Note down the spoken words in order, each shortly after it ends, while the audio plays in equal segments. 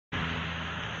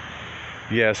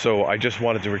Yeah, so I just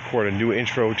wanted to record a new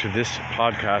intro to this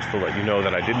podcast to let you know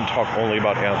that I didn't talk only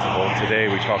about Ansible. Today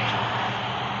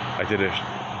I did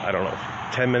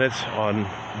 10 minutes on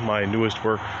my newest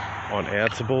work on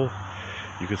Ansible.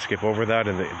 You could skip over that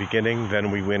in the beginning.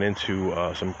 Then we went into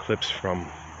some clips from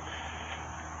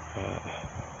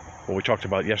what we talked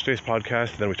about yesterday's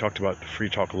podcast. Then we talked about Free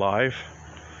Talk Live.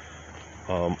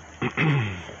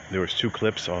 There was three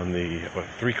clips on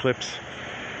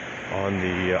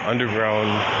the underground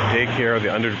daycare,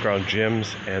 the underground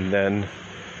gyms, and then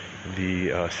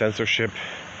the censorship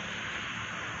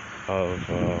of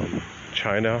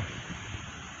China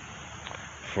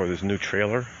for this new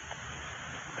trailer.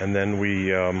 And then we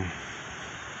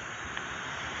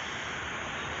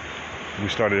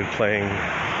started playing.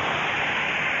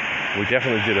 We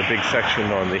definitely did a big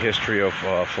section on the history of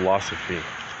philosophy,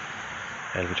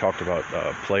 and we talked about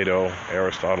Plato,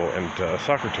 Aristotle, and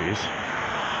Socrates.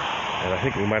 And I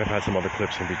think we might have had some other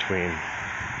clips in between.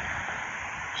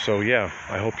 So yeah,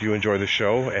 I hope you enjoy the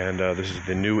show, and this is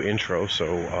the new intro,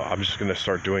 so I'm just going to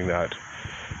start doing that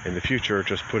in the future,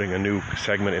 just putting a new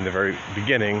segment in the very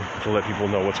beginning to let people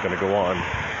know what's going to go on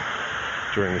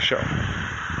during the show.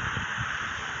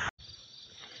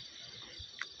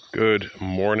 Good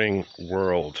morning,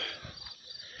 world.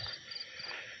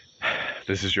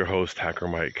 This is your host, Hacker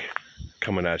Mike,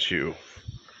 coming at you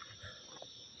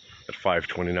at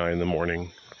 5:29 in the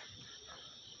morning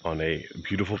on a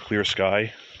beautiful clear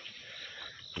sky.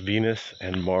 Venus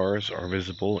and Mars are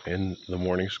visible in the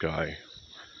morning sky.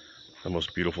 The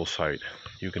most beautiful sight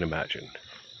you can imagine.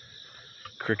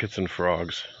 Crickets and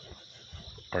frogs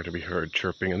are to be heard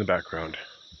chirping in the background.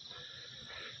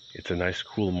 It's a nice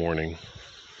cool morning.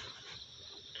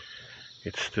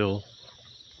 It's still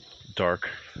dark.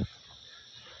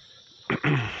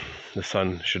 The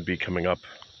sun should be coming up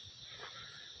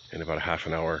in about a half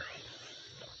an hour.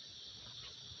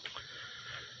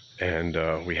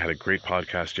 And we had a great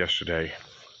podcast yesterday.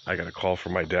 I got a call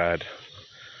from my dad,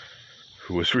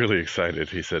 who was really excited.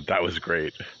 He said, "That was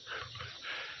great."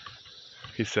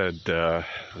 He said that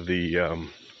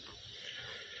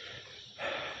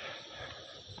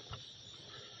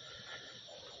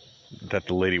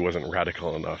the lady wasn't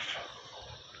radical enough,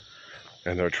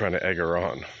 and they're trying to egg her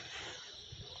on.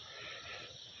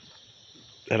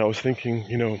 And I was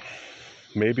thinking,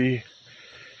 maybe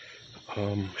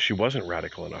she wasn't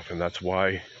radical enough, and that's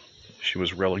why she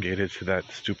was relegated to that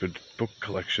stupid book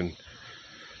collection.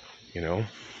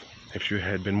 If she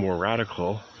had been more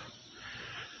radical,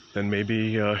 then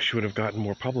maybe she would have gotten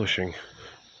more publishing,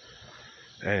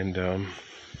 and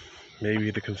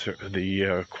maybe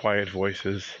the quiet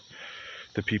voices,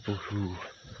 the people who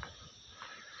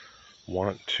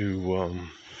want to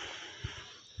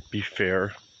be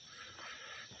fair,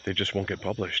 they just won't get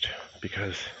published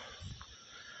because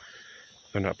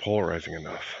they're not polarizing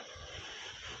enough.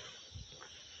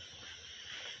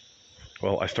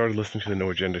 Well, I started listening to the No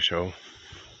Agenda show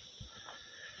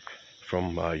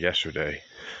from yesterday,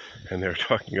 and they're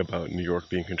talking about New York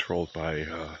being controlled by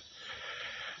the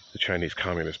Chinese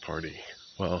Communist Party.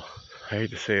 Well, I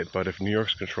hate to say it, but if New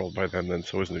York's controlled by them, then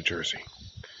so is New Jersey.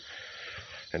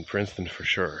 And Princeton for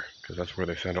sure, because that's where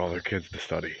they send all their kids to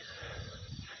study.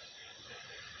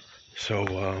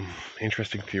 So,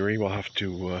 interesting theory. We'll have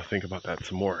to think about that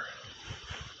some more.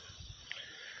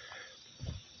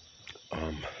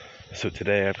 So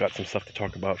today I've got some stuff to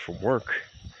talk about from work.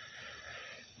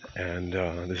 And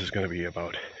this is going to be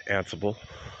about Ansible,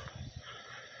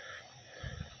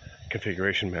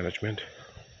 configuration management,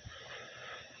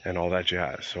 and all that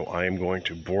jazz. So I am going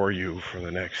to bore you for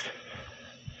the next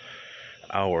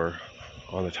hour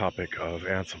on the topic of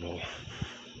Ansible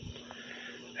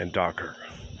and Docker.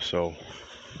 So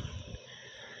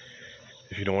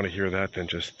if you don't want to hear that, then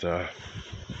just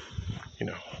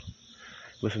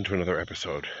listen to another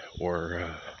episode, or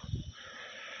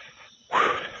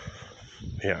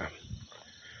yeah,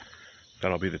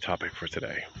 that'll be the topic for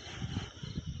today.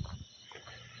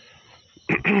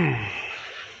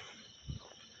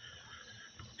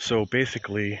 So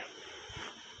basically,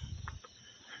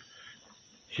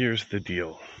 here's the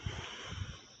deal.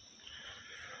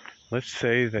 Let's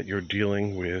say that you're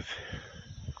dealing with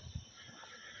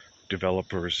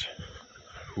developers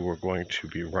who are going to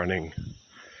be running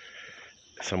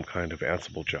some kind of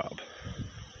Ansible job,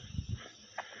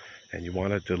 and you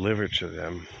want to deliver to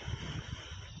them.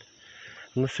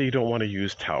 And let's say you don't want to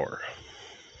use Tower.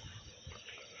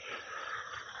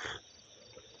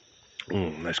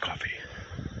 Nice coffee.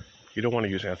 You don't want to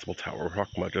use Ansible Tower. We're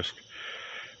talking about just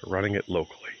running it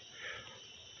locally.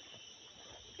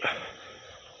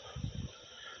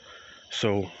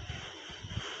 So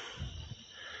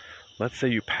let's say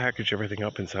you package everything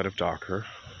up inside of Docker.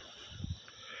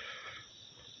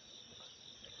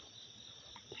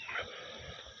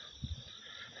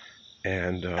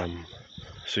 And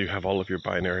so you have all of your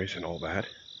binaries and all that.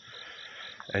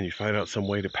 And you find out some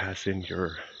way to pass in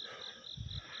your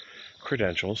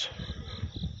credentials,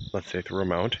 let's say through a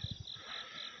mount.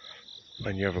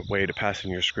 And you have a way to pass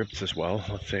in your scripts as well.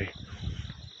 Let's say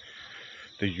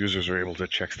the users are able to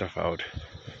check stuff out.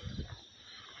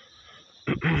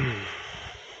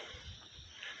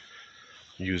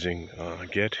 Using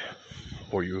Git,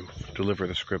 or you deliver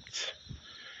the scripts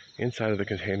inside of the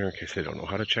container in case they don't know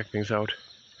how to check things out.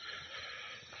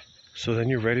 So then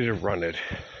you're ready to run it.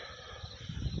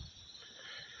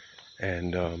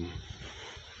 And the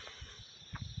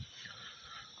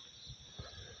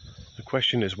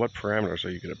question is, what parameters are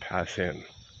you going to pass in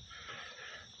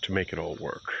to make it all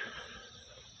work,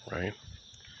 right?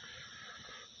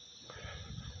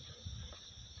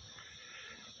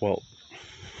 Well,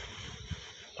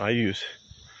 I use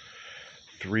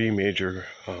three major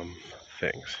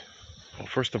things. Well,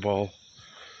 first of all,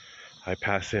 I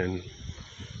pass in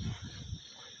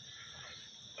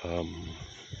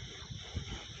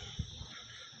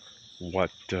what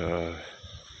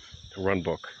run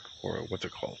book, or what's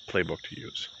it called, playbook to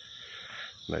use.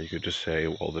 Now you could just say,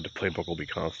 well, the playbook will be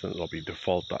constant, it'll be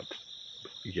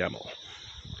default.yaml.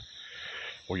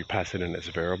 Or you pass it in as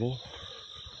a variable,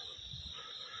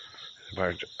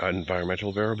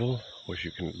 environmental variable, which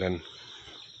you can then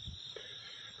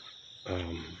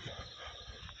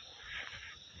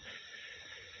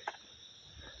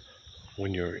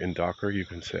when you're in Docker, you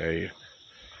can say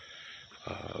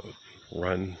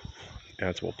run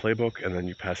ansible playbook, and then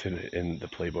you pass in the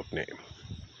playbook name.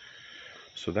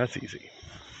 So that's easy.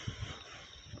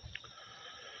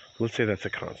 Let's say that's a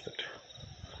constant.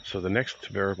 So the next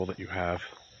variable that you have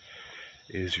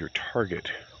is your target,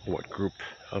 what group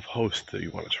of hosts that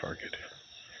you want to target.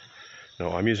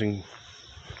 Now I'm using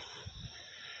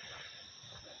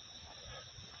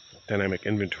dynamic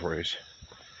inventories,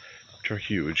 which are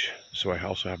huge, so I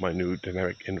also have my new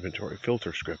dynamic inventory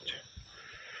filter script.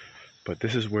 But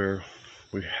this is where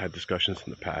we've had discussions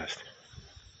in the past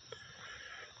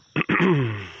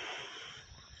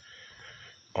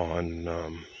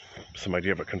on some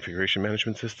idea of a configuration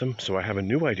management system. So I have a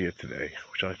new idea today,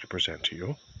 which I'd like to present to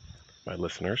you, my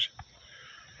listeners,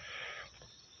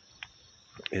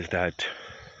 is that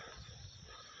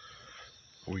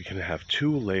we can have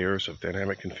two layers of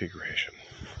dynamic configuration.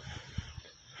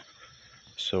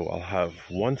 So I'll have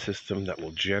one system that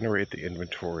will generate the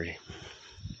inventory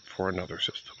for another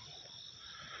system.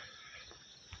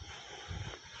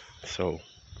 So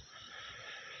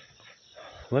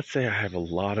let's say I have a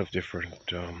lot of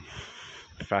different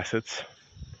facets.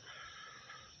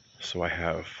 So I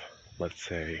have, let's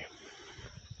say,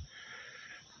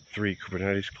 3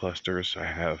 Kubernetes clusters, I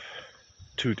have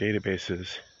 2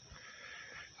 databases,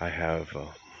 I have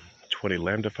 20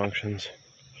 Lambda functions.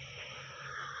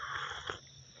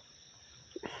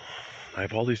 I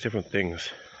have all these different things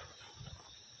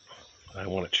I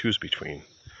want to choose between.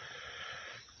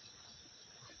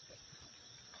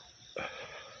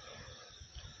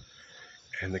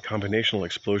 And the combinational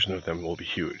explosion of them will be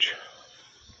huge.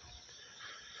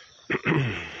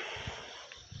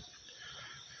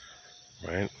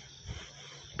 Right?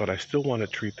 But I still want to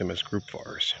treat them as group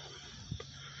vars.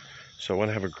 So I want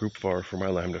to have a group var for my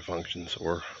Lambda functions,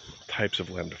 or types of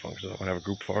Lambda functions. I want to have a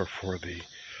group var for the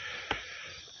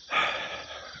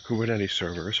Kubernetes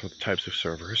servers, or the types of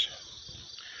servers.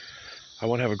 I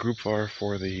want to have a group var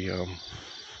for the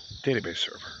database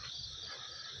server,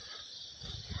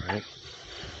 right?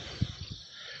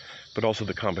 But also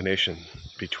the combination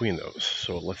between those.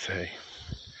 So let's say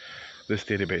this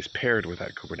database paired with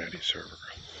that Kubernetes server.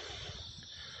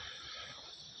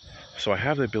 So I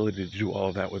have the ability to do all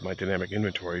of that with my dynamic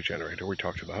inventory generator we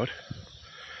talked about,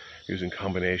 using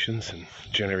combinations and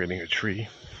generating a tree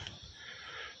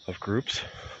of groups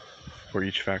where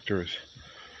each factor is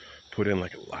put in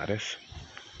like a lattice.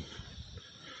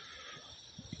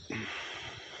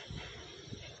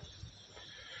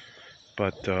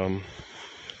 But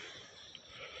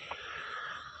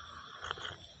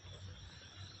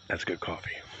that's good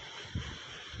coffee.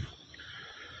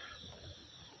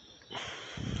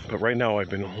 But right now I've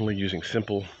been only using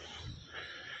simple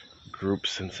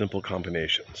groups and simple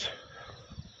combinations.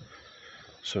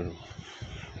 So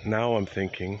now I'm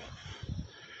thinking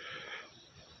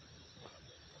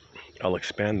I'll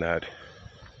expand that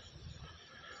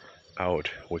out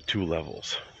with 2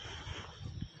 levels.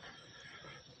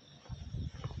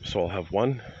 So I'll have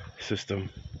one system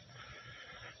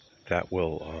that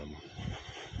will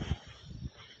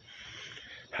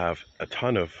have a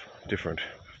ton of different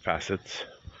facets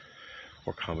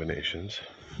or combinations,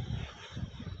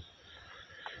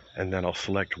 and then I'll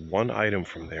select one item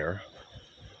from there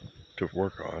to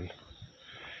work on,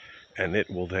 and it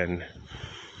will then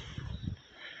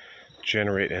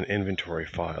generate an inventory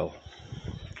file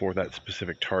for that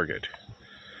specific target.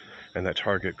 And that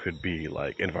target could be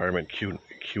like environment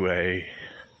QA,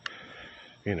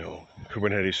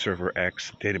 Kubernetes server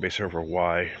X, database server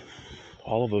Y,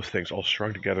 all of those things all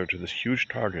strung together to this huge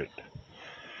target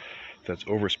that's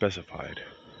overspecified.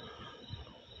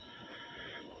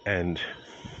 And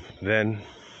then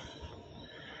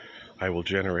I will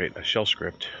generate a shell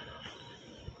script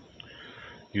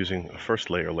using a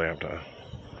first layer Lambda,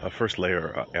 a first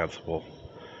layer Ansible,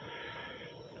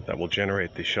 that will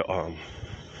generate the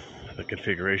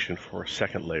configuration for a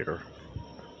second layer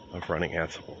of running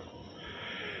Ansible.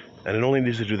 And it only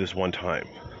needs to do this one time.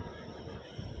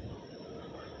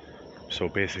 So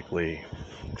basically,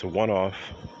 it's a one-off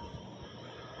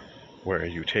where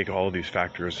you take all of these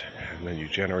factors and then you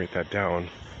generate that down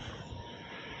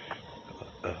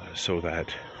so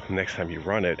that next time you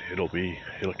run it,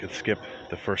 it can skip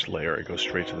the first layer, it goes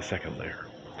straight to the second layer.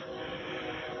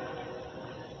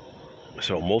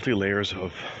 So multi-layers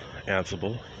of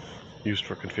Ansible used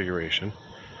for configuration,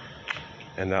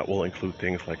 and that will include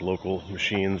things like local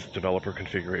machines, developer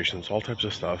configurations, all types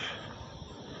of stuff,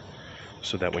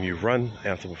 so that when you run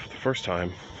Ansible for the first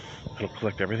time, it'll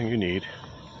collect everything you need.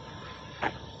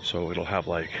 So it'll have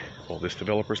like, well, this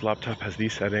developer's laptop has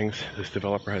these settings, this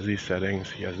developer has these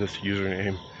settings, he has this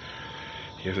username,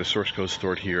 he has a source code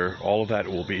stored here. All of that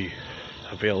will be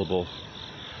available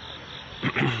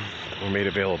or made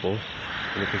available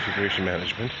in the configuration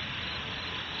management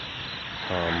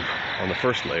on the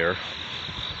first layer,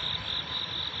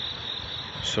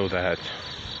 so that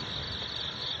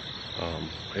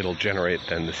it'll generate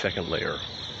then the second layer.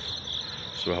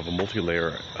 So we'll have a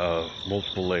multi-layer,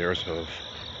 multiple layers of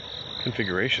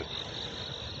configuration.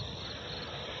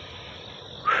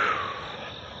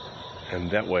 And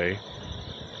that way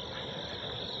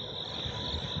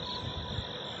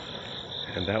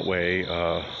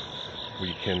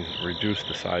we can reduce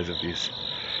the size of these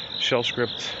shell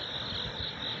scripts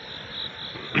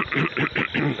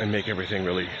and make everything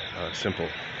really simple.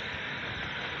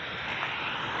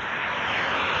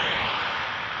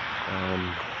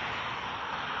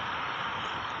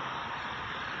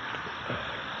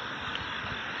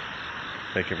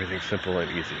 Make everything simple and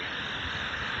easy.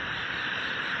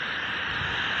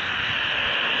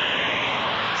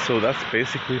 So that's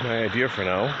basically my idea for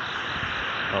now.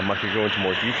 I could go into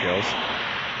more details.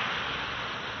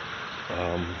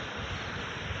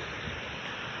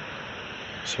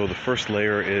 So the first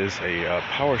layer is a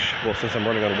PowerShell. Well, since I'm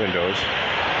running on Windows,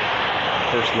 the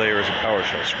first layer is a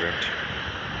PowerShell script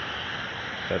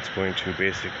that's going to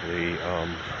basically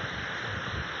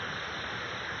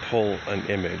pull an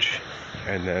image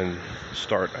and then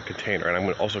start a container. And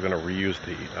I'm also going to reuse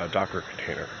the Docker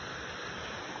container.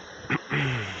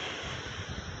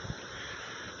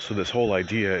 So this whole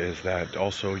idea is that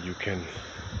also you can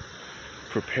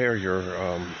prepare your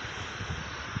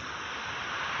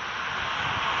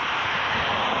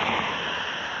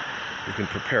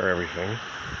everything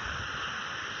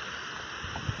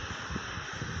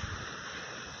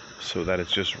so that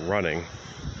it's just running.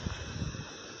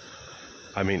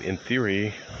 I mean, in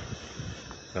theory,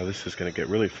 now this is going to get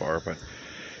really far, but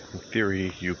in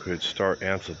theory you could start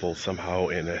Ansible somehow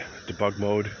in a debug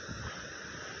mode,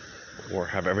 or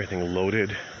have everything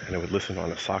loaded and it would listen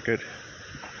on a socket,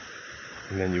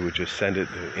 and then you would just send it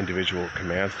the individual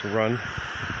commands to run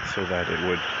so that it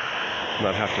would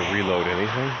not have to reload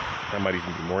anything. That might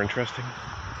even be more interesting.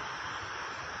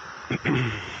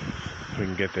 We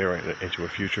can get there into a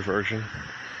future version.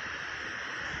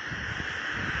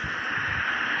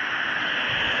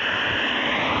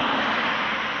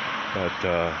 But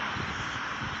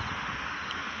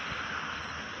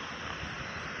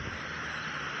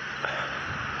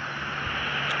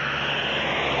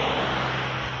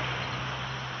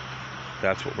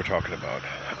that's what we're talking about.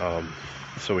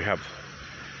 So we have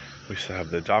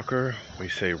the Docker. We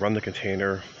say run the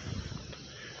container.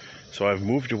 So I've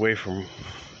moved away from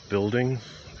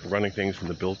running things in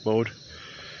the build mode.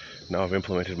 Now I've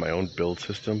implemented my own build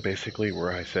system, basically,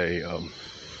 where I say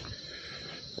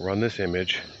run this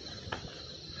image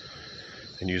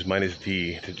and use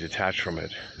 -D to detach from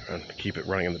it and keep it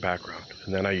running in the background.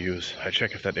 And then I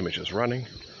check if that image is running,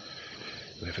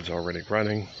 and if it's already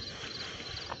running,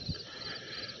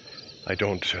 I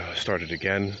don't start it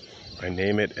again. I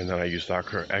name it, and then I use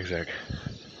docker exec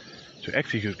to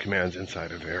execute commands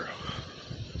inside of there.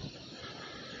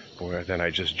 where then I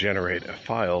just generate a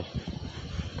file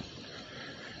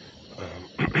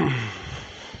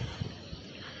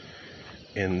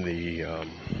in the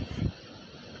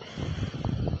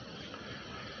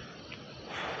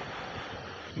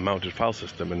mounted file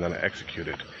system, and then I execute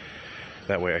it.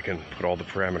 That way I can put all the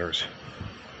parameters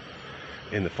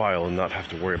in the file and not have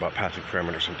to worry about passing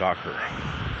parameters from Docker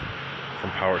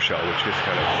from PowerShell, which is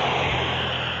kind of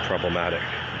problematic.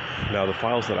 Now the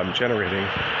files that I'm generating,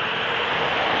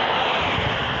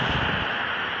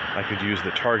 I could use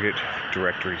the target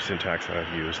directory syntax that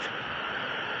I've used.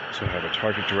 So I have a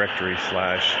target directory /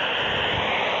 and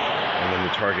then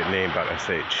the target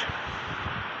name.sh.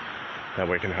 That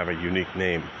way I can have a unique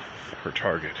name per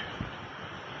target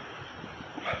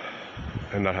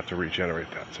and not have to regenerate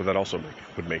that. So that also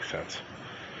would make sense.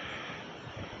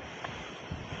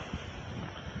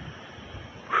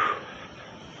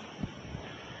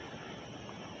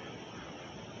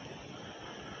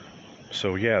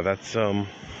 So yeah, that's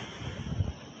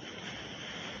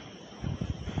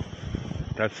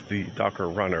the Docker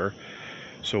runner.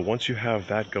 So once you have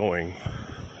that going,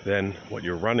 then what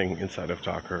you're running inside of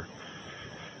Docker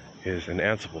is an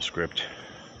Ansible script,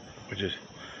 which is,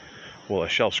 well, a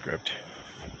shell script.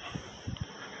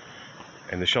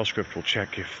 And the shell script will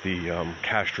check if the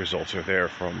cached results are there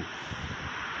from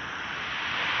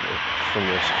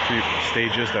the three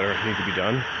stages that need to be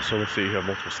done. So let's say you have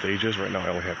multiple stages. Right now I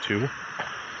only have 2.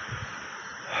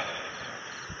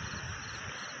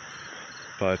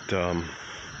 But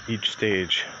each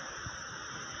stage,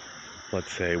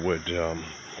 let's say, would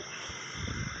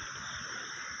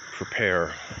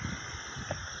prepare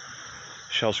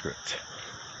shell scripts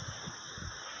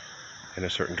in a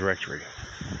certain directory.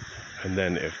 And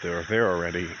then if they're there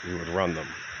already, we would run them.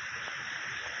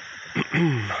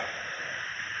 I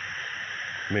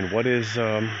mean, what is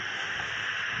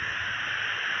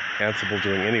Ansible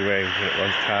doing anyway when it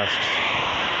runs tasks?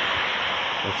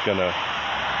 It's gonna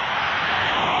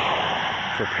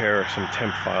prepare some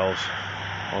temp files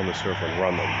on the server and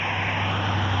run them.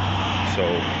 So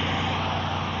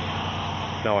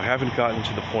now I haven't gotten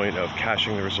to the point of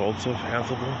caching the results of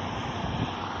Ansible,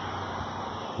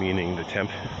 meaning the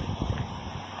temp,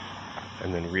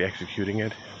 and then re-executing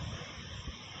it.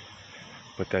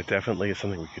 But that definitely is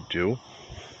something we could do.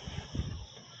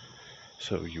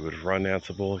 So you would run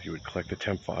Ansible, you would collect the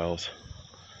temp files,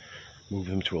 move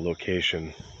them to a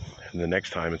location, and the next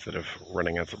time, instead of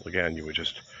running Ansible again, you would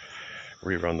just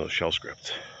rerun those shell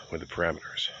scripts with the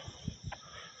parameters.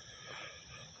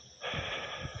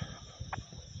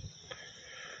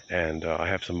 And I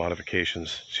have some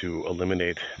modifications to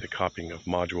eliminate the copying of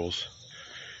modules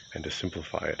and to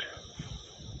simplify it,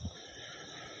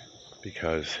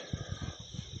 because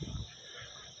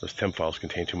those temp files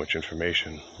contain too much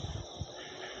information.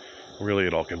 Really,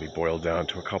 it all can be boiled down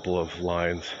to a couple of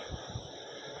lines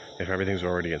if everything's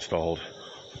already installed.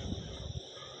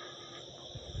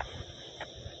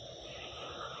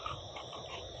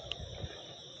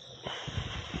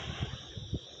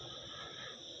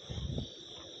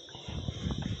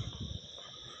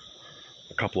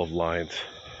 A couple of lines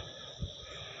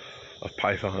of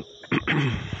Python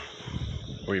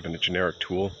or even a generic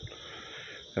tool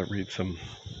that reads some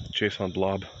JSON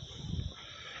blob,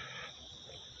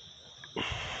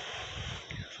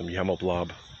 some YAML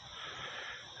blob,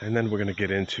 and then we're going to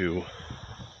get into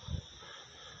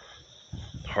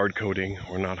hard coding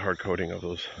or not hard coding of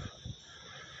those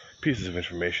pieces of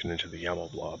information into the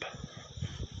YAML blob.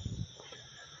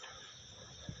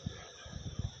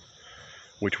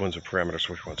 Which ones are parameters,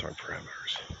 which ones aren't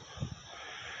parameters.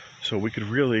 So we could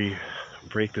really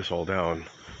break this all down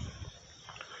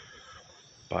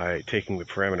by taking the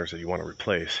parameters that you want to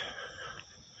replace,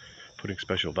 putting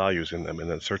special values in them, and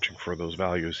then searching for those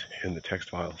values in the text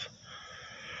files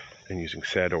and using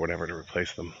sed or whatever to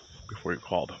replace them before you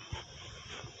call them,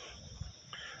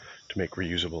 to make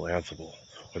reusable Ansible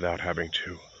without having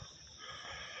to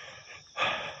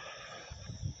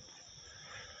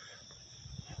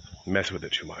mess with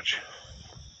it too much.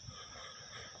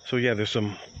 So yeah, there's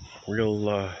some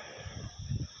real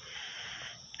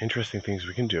interesting things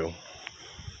we can do.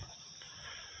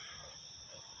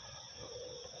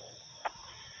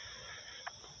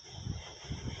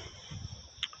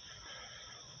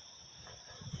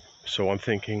 So I'm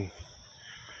thinking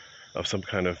of some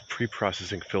kind of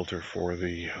pre-processing filter for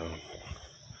the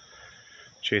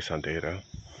JSON data.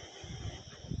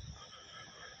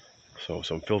 So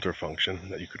some filter function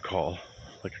that you could call,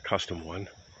 like a custom one,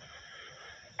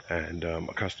 and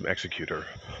a custom executor.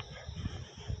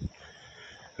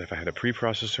 And if I had a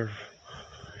preprocessor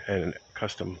and a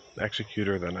custom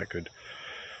executor, then I could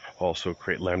also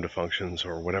create lambda functions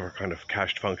or whatever kind of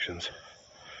cached functions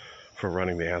for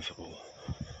running the Ansible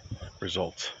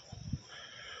results.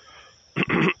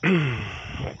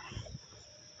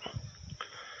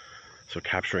 So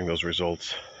capturing those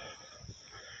results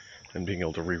and being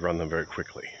able to rerun them very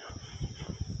quickly,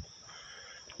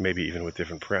 maybe even with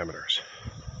different parameters.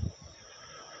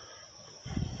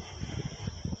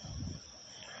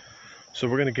 So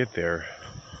we're going to get there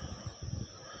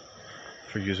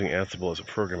for using Ansible as a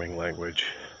programming language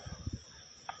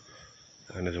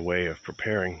and as a way of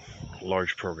preparing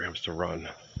large programs to run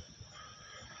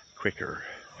quicker,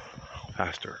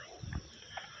 faster,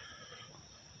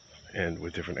 and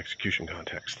with different execution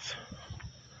contexts.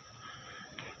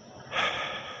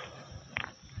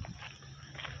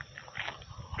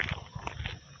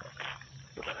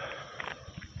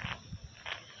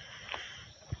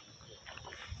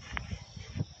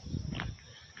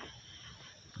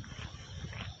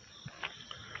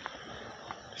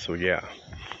 So yeah.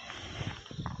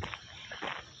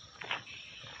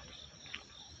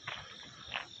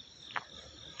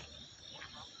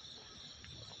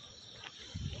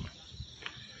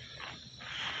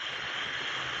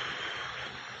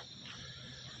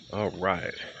 All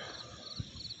right.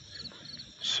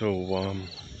 So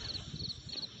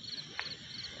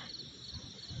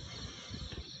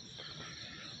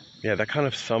yeah, that kind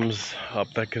of sums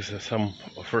up, that gives us a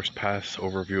first pass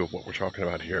overview of what we're talking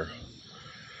about here.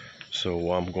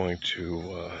 So I'm going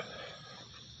to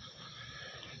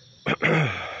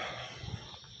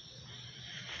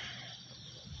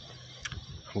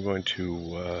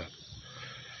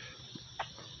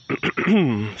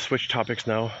switch topics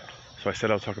now. So I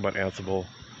said I'll talk about Ansible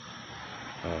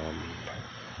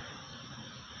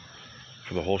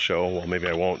for the whole show. Well, maybe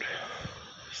I won't.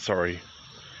 Sorry.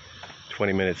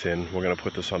 20 minutes in, we're going to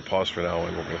put this on pause for now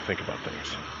and we're going to think about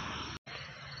things.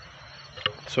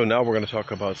 So now we're going to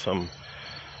talk about some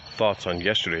thoughts on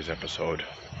yesterday's episode.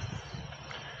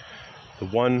 The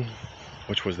one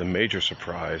which was the major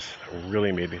surprise that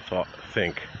really made me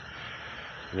think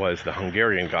was the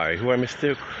Hungarian guy who I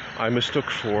mistook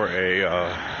for a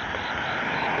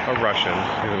Russian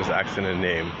because of his accent and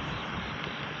name.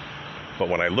 But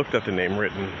when I looked at the name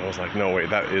written, I was like, no, wait,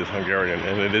 that is Hungarian,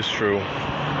 and it is true.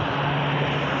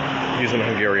 He's an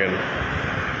Hungarian,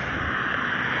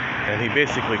 and he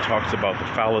basically talks about the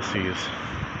fallacies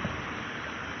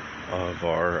of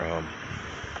our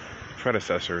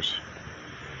predecessors.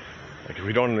 Like, if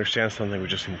we don't understand something, we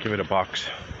just give it a box,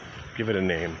 give it a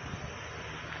name,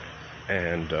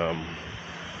 and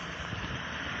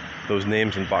those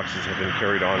names and boxes have been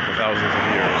carried on for thousands of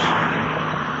years,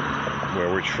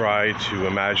 where we try to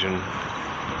imagine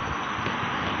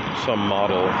some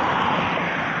model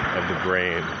of the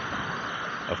brain,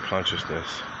 of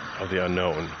consciousness, of the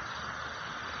unknown.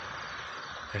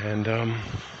 And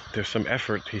there's some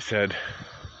effort, he said,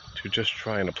 to just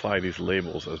try and apply these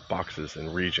labels as boxes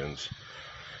and regions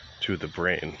to the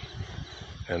brain,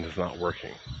 and it's not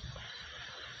working.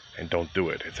 And don't do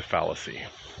it, it's a fallacy.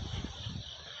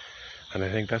 And I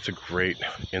think that's a great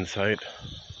insight,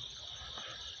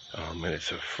 and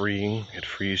it's it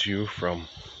frees you from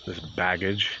this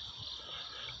baggage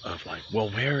of like, well,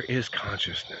 where is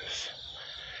consciousness?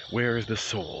 Where is the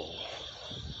soul?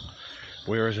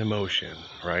 Where is emotion,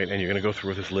 right? And you're going to go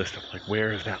through this list of like,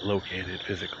 where is that located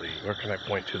physically? Where can I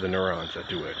point to the neurons that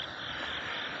do it?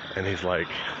 And he's like,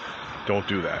 don't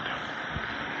do that.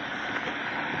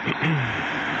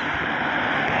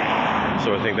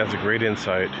 So I think that's a great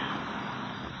insight.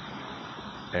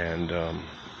 And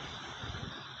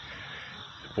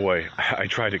boy, I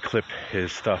tried to clip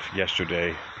his stuff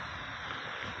yesterday,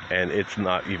 and it's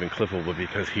not even clippable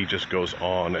because he just goes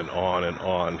on and on and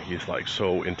on. He's like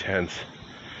so intense.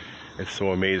 It's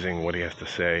so amazing what he has to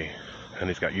say. And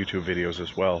he's got YouTube videos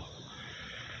as well.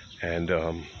 And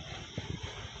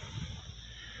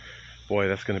boy,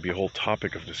 that's going to be a whole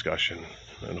topic of discussion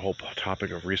and a whole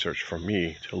topic of research for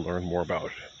me to learn more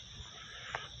about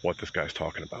what this guy's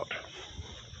talking about.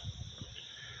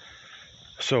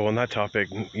 So on that topic,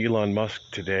 Elon Musk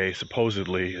today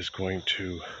supposedly is going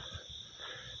to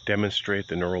demonstrate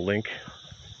the neural link.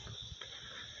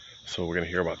 So we're going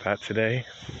to hear about that today.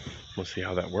 We'll see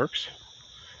how that works.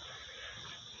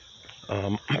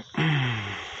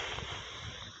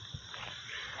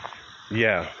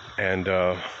 Yeah, and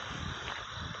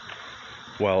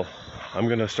well, I'm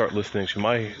going to start listening to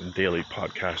my daily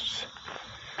podcasts,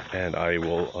 and I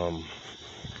will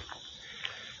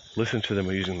listen to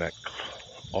them using that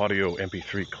audio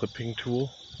MP3 clipping tool,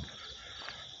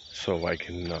 so I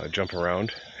can jump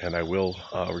around, and I will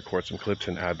record some clips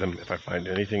and add them if I find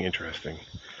anything interesting.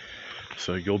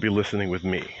 So you'll be listening with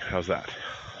me. How's that?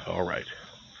 All right,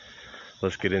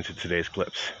 let's get into today's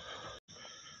clips.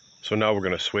 So now we're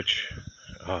going to switch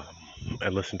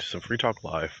and listen to some Free Talk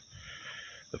Live.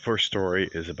 The first story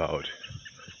is about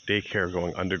daycare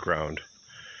going underground.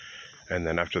 And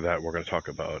then after that, we're going to talk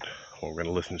about, we're going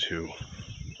to listen to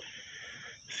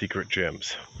secret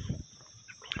gyms.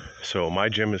 So my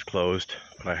gym is closed,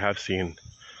 but I have seen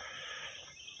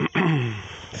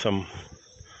some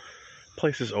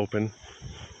places open,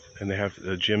 and they have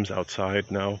the gyms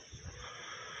outside now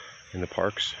in the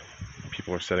parks.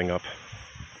 People are setting up.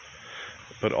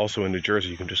 But also in New Jersey,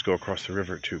 you can just go across the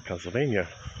river to Pennsylvania,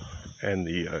 and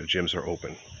the gyms are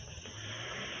open.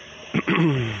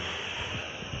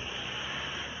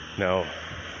 Now,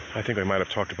 I think I might have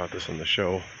talked about this on the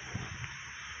show.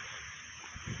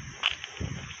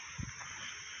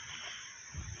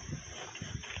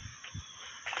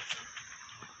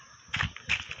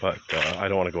 But I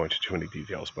don't want to go into too many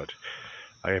details, but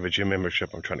I have a gym membership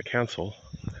I'm trying to cancel,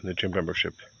 and the gym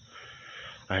membership,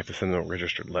 I have to send them a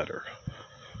registered letter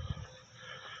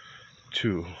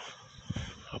to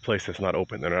a place that's not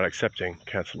open. They're not accepting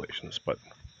cancellations, but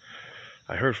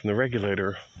I heard from the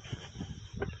regulator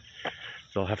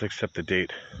they'll have to accept the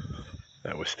date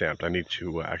that was stamped. I need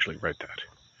to actually write that.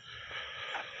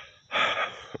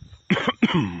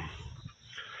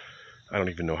 I don't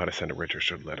even know how to send a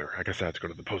registered letter. I guess I have to go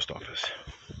to the post office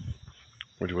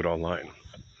or do it online.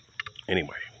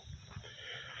 Anyway,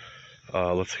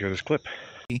 let's hear this clip.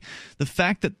 The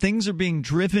fact that things are being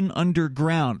driven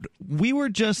underground. We were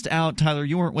just out, Tyler,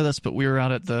 you weren't with us, but we were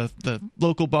out at the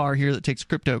local bar here that takes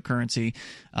cryptocurrency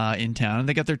in town, and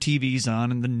they got their TVs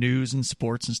on, and the news and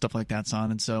sports and stuff like that's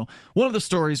on. And so one of the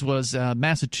stories was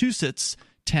Massachusetts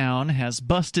town has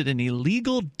busted an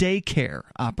illegal daycare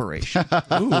operation.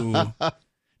 Ooh.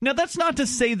 Now, that's not to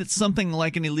say that something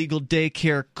like an illegal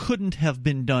daycare couldn't have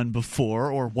been done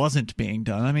before or wasn't being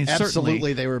done. I mean,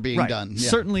 absolutely they were being done. Yeah.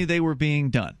 Certainly they were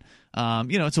being done.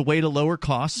 It's a way to lower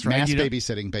costs, right? Mass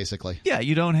babysitting, basically. Yeah,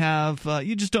 you don't have,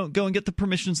 you just don't go and get the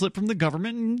permission slip from the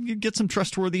government, and you get some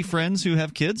trustworthy friends who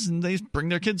have kids, and they bring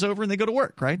their kids over and they go to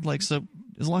work, right? Like, so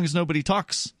as long as nobody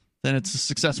talks, then it's a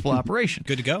successful operation.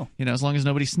 Good to go. As long as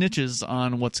nobody snitches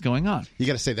on what's going on. You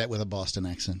got to say that with a Boston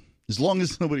accent. As long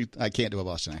as nobody, I can't do a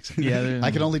Boston accent. Yeah,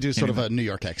 I can only do sort of a New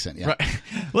York accent. Yeah. Right.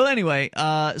 Well, anyway,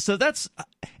 so that's,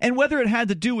 and whether it had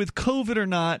to do with COVID or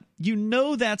not,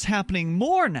 that's happening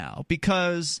more now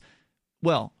because,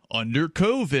 well, under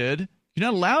COVID, you're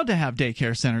not allowed to have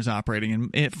daycare centers operating.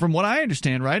 And from what I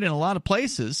understand, right, in a lot of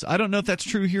places, I don't know if that's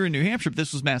true here in New Hampshire, but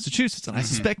this was Massachusetts, and I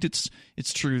suspect it's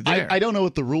true there. I don't know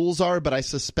what the rules are, but I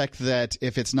suspect that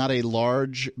if it's not a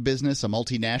large business, a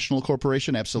multinational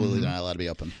corporation, absolutely they're not allowed to be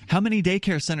open. How many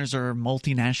daycare centers are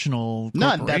multinational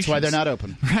corporations? None. That's why they're not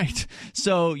open. Right.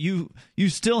 So you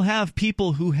still have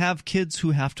people who have kids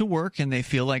who have to work, and they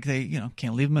feel like they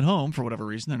can't leave them at home for whatever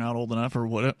reason. They're not old enough or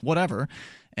whatever.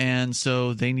 And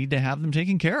so they need to have them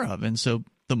taken care of. And so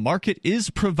the market is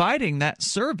providing that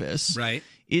service. Right.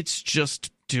 It's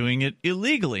just doing it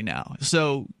illegally now.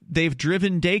 So they've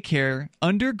driven daycare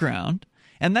underground.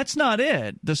 And that's not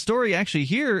it. The story actually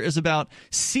here is about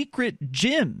secret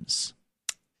gyms.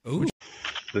 Ooh.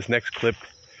 This next clip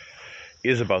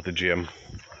is about the gym.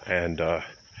 And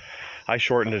I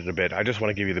shortened it a bit. I just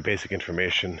want to give you the basic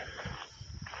information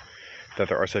that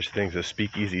there are such things as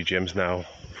speakeasy gyms now.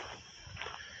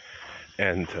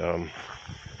 And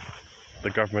the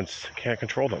governments can't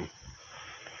control them.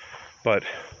 But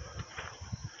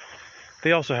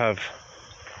they also have,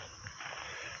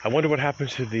 I wonder what happened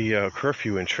to the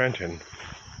curfew in Trenton.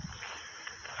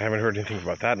 I haven't heard anything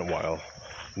about that in a while.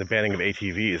 And the banning of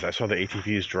ATVs. I saw the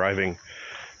ATVs driving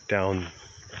down,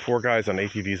 4 guys on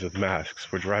ATVs with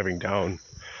masks were driving down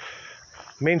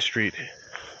Main Street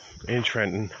in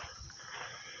Trenton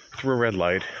through a red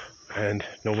light, and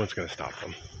no one's going to stop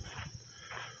them.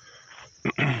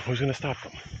 Who's going to stop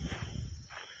them?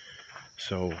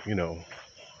 So,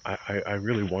 I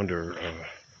really wonder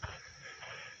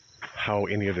how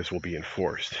any of this will be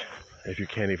enforced if you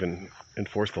can't even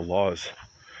enforce the laws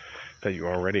that you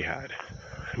already had.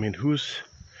 I mean, who's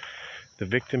the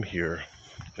victim here?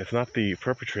 It's not the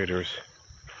perpetrators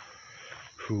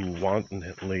who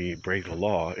wantonly break the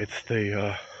law. It's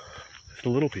the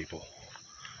little people.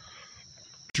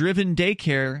 Driven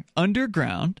daycare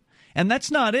underground. And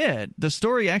that's not it. The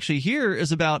story actually here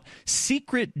is about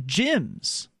secret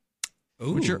gyms,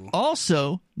 which are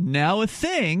also now a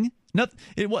thing.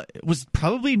 It was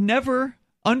probably never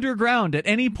underground at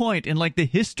any point in the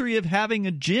history of having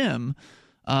a gym.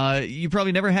 You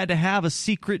probably never had to have a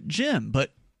secret gym,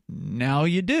 but now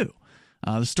you do.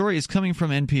 The story is coming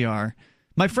from NPR.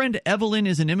 My friend Evelyn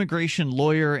is an immigration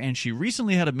lawyer, and she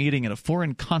recently had a meeting at a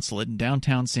foreign consulate in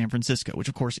downtown San Francisco, which,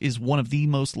 of course, is one of the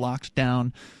most locked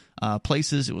down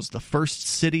places. It was the first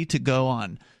city to go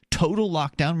on total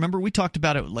lockdown. Remember, we talked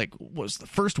about it was the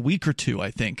first week or two,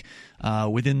 I think,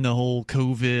 within the whole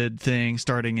COVID thing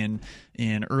starting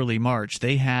in early March.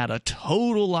 They had a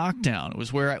total lockdown. It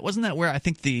was wasn't that where I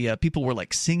think the people were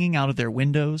singing out of their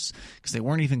windows because they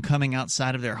weren't even coming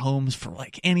outside of their homes for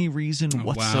any reason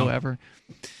whatsoever.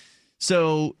 Wow.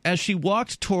 So as she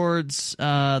walked towards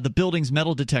the building's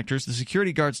metal detectors, the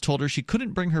security guards told her she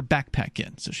couldn't bring her backpack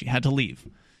in, so she had to leave.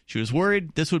 She was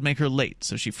worried this would make her late,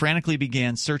 so she frantically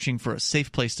began searching for a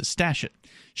safe place to stash it.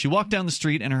 She walked down the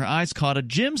street, and her eyes caught a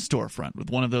gym storefront with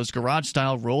one of those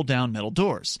garage-style roll-down metal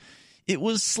doors. It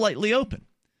was slightly open.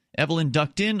 Evelyn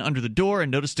ducked in under the door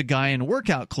and noticed a guy in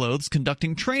workout clothes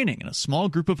conducting training and a small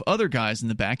group of other guys in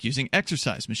the back using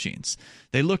exercise machines.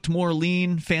 They looked more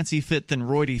lean, fancy fit than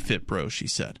roidy fit, bro, she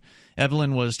said.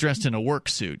 Evelyn was dressed in a work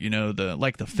suit,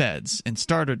 like the feds, and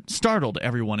startled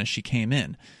everyone as she came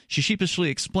in. She sheepishly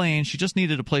explained she just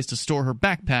needed a place to store her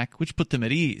backpack, which put them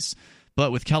at ease.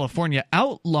 But with California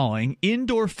outlawing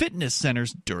indoor fitness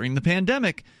centers during the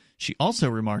pandemic, she also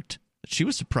remarked that she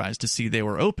was surprised to see they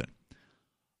were open.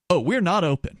 "Oh, we're not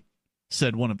open,"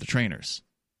 said one of the trainers.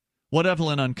 What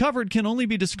Evelyn uncovered can only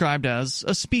be described as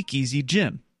a speakeasy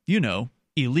gym.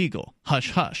 Illegal,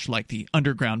 hush-hush, like the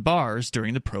underground bars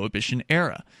during the Prohibition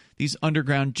era. These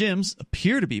underground gyms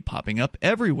appear to be popping up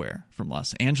everywhere, from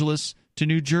Los Angeles to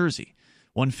New Jersey.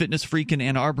 One fitness freak in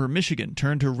Ann Arbor, Michigan,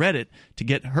 turned to Reddit to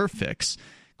get her fix.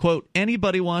 Quote,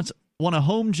 "Anybody want a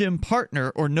home gym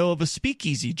partner or know of a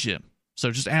speakeasy gym?"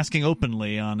 So just asking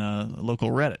openly on a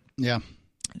local Reddit. Yeah.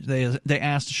 They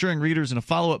asked, assuring readers in a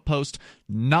follow-up post,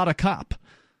 "Not a cop."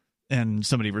 And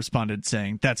somebody responded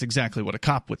saying, "That's exactly what a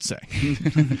cop would say."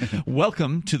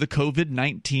 Welcome to the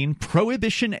COVID-19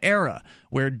 prohibition era,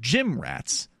 where gym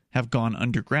rats have gone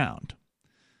underground.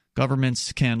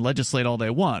 Governments can legislate all they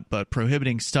want, but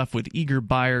prohibiting stuff with eager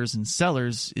buyers and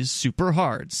sellers is super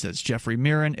hard, says Jeffrey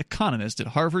Mirren, economist at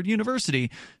Harvard University,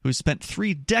 who spent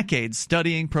 3 decades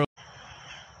studying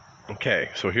Okay,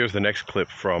 so here's the next clip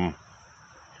from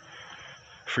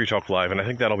Free Talk Live, and I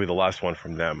think that'll be the last one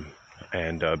from them.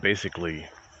 And basically,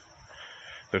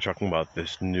 they're talking about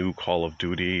this new Call of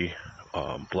Duty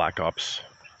Black Ops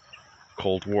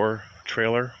Cold War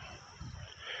trailer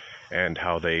and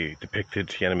how they depicted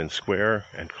Tiananmen Square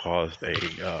and caused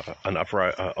an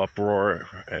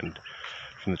uproar and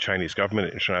from the Chinese government,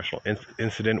 an international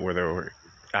incident where they were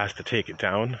asked to take it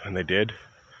down, and they did.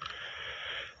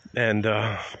 And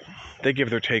they give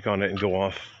their take on it and go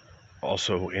off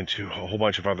also into a whole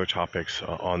bunch of other topics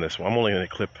on this one. I'm only going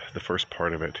to clip the first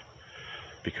part of it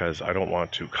because I don't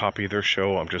want to copy their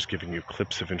show. I'm just giving you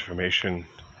clips of information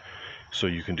so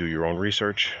you can do your own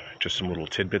research. Just some little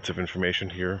tidbits of information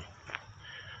here.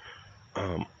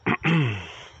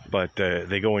 But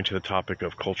they go into the topic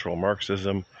of cultural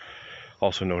Marxism,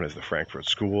 also known as the Frankfurt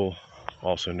School,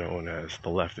 also known as the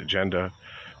left agenda,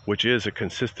 which is a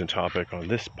consistent topic on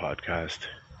this podcast,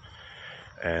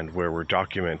 and where we're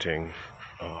documenting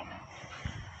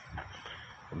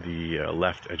the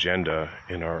left agenda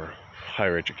in our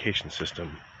higher education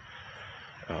system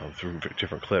through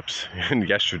different clips. And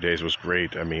yesterday's was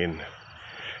great. I mean,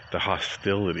 the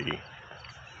hostility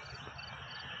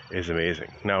is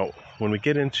amazing. Now, when we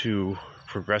get into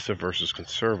progressive versus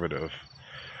conservative,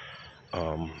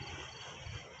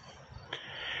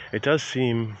 it does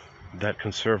seem that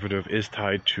conservative is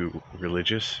tied to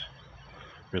religion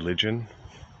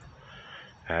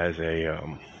as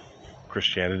a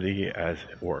Christianity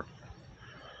or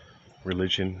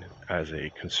religion as a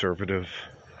conservative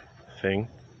thing.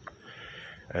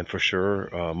 And for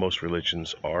sure, most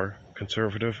religions are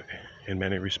conservative in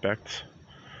many respects.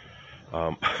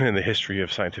 In the history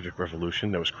of scientific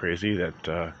revolution, that was crazy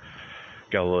that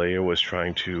Galileo was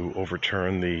trying to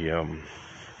overturn the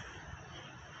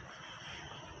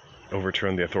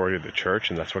authority of the church,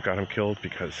 and that's what got him killed,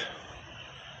 because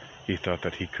he thought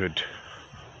that he could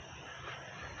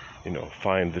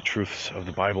find the truths of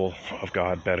the Bible of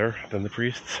God better than the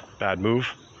priests. Bad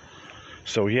move.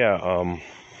 So yeah,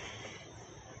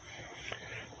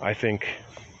 I think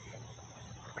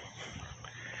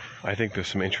there's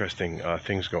some interesting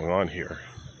things going on here,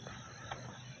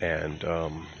 and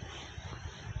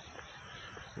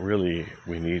really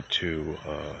we need to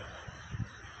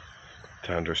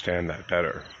understand that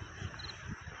better.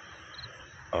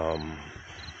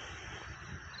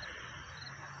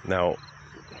 Now,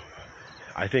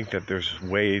 I think that there's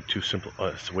way too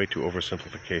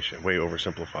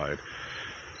oversimplified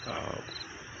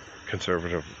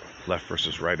conservative left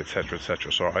versus right, etc.,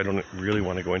 etc. So I don't really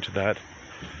want to go into that.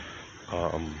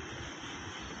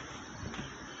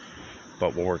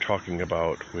 But what we're talking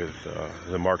about with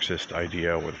the Marxist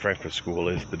idea with Frankfurt School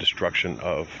is the destruction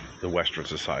of the Western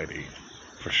society,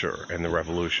 for sure, and the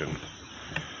revolution.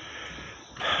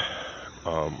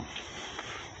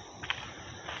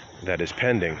 That is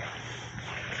pending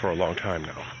for a long time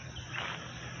now.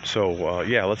 So,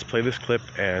 yeah, let's play this clip,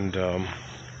 and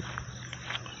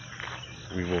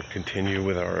we will continue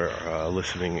with our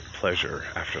listening pleasure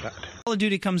after that. Call of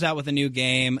Duty comes out with a new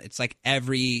game. It's like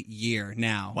every year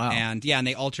now. Wow. And yeah, and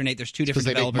they alternate. There's two different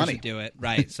developers that do it.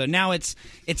 Right. So now it's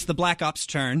the Black Ops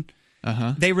turn.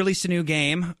 Uh-huh. They released a new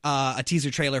game, a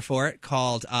teaser trailer for it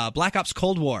called Black Ops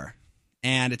Cold War.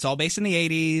 And it's all based in the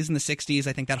 80s and the 60s,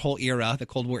 I think that whole era, the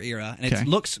Cold War era. And it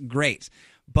looks great.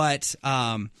 But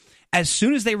as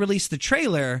soon as they released the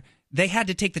trailer, they had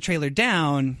to take the trailer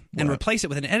down and replace it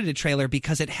with an edited trailer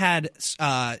because it had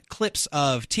clips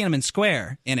of Tiananmen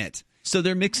Square in it. So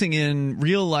they're mixing in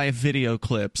real-life video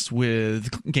clips with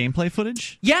gameplay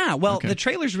footage? Yeah, well, the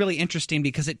trailer's really interesting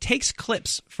because it takes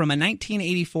clips from a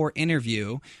 1984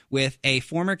 interview with a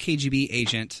former KGB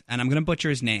agent, and I'm going to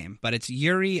butcher his name, but it's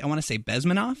Yuri, I want to say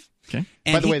Bezmenov. Okay.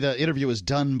 By the way, the interview was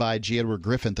done by G. Edward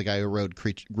Griffin, the guy who wrote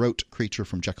Creature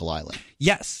from Jekyll Island.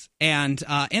 Yes, and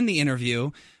in the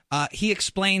interview, he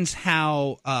explains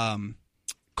how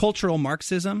cultural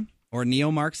Marxism or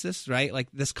neo-Marxist, right? Like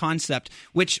this concept,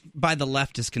 which by the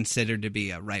left is considered to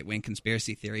be a right-wing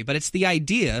conspiracy theory, but it's the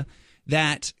idea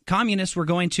that communists were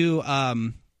going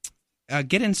to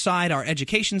get inside our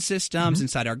education systems,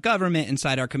 inside our government,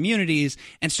 inside our communities,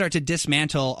 and start to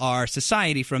dismantle our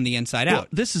society from the inside out.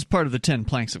 This is part of the 10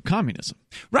 planks of communism.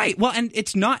 Right. Well, and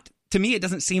it's not, to me, it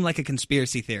doesn't seem like a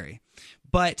conspiracy theory.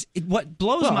 But what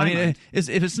blows my mind is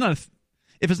if it's not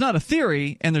a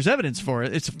theory and there's evidence for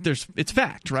it, it's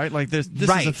fact, right? Like this is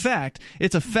a fact.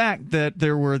 It's a fact that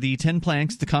there were the 10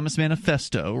 planks, the Communist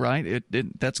Manifesto, right?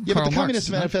 That's Karl but the Marx, Communist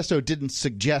Manifesto didn't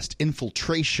suggest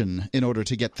infiltration in order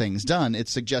to get things done. It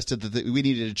suggested that we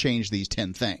needed to change these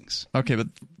 10 things. Okay,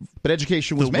 but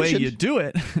education was mentioned. The way you do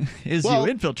it is you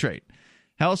infiltrate.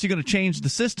 How else are you going to change the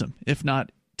system if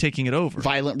not taking it over?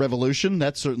 Violent revolution,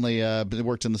 that certainly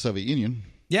worked in the Soviet Union.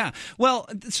 Yeah. Well,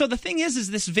 so the thing is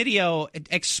this video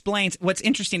explains what's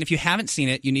interesting. If you haven't seen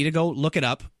it, you need to go look it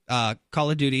up.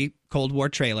 Call of Duty Cold War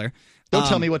trailer. Don't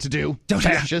tell me what to do. Don't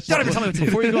even tell me what to do.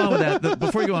 Before you go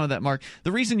on with that, Mark,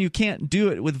 the reason you can't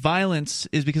do it with violence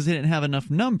is because they didn't have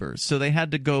enough numbers. So they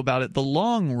had to go about it the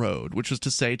long road, which was to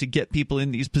say to get people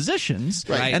in these positions,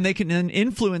 right. And they can then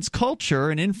influence culture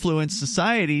and influence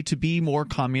society to be more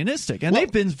communistic. And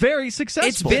they've been very successful.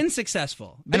 It's been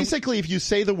successful. Basically, if you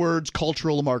say the words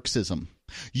cultural Marxism,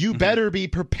 you better be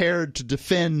prepared to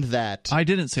defend that. I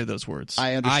didn't say those words.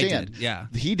 I understand. I did, yeah.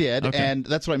 He did, okay. And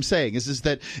that's what I'm saying, is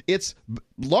that it's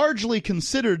largely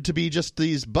considered to be just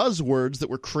these buzzwords that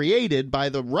were created by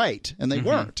the right, and they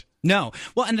weren't. No.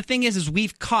 Well, and the thing is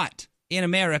we've caught in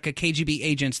America KGB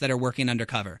agents that are working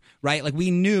undercover, right? Like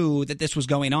we knew that this was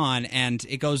going on, and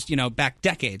it goes, back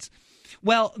decades.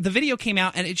 Well, the video came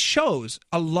out, and it shows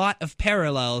a lot of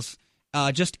parallels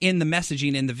just in the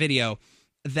messaging in the video,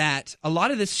 that a lot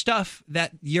of this stuff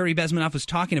that Yuri Bezmenov was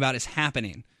talking about is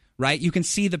happening, right? You can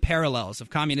see the parallels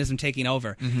of communism taking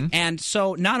over. And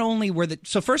so not only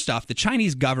so first off, the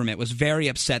Chinese government was very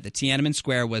upset that Tiananmen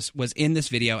Square was in this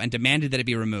video and demanded that it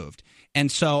be removed. And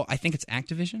so I think it's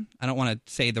Activision. I don't want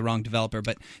to say the wrong developer,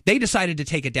 but they decided to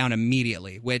take it down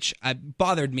immediately, which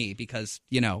bothered me because,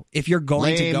 if you're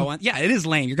going to go on... Yeah, it is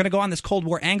lame. You're going to go on this Cold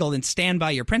War angle and stand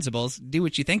by your principles, do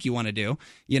what you think you want to do.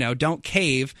 Don't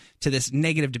cave to this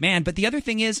negative demand. But the other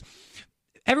thing is,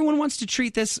 everyone wants to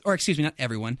treat this, or excuse me, not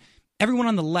everyone. Everyone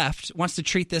on the left wants to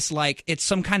treat this like it's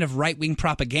some kind of right-wing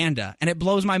propaganda, and it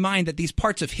blows my mind that these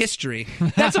parts of history,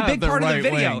 that's a big part of the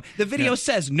video. Wing. The video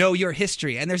says, know your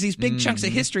history, and there's these big chunks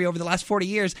of history over the last 40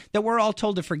 years that we're all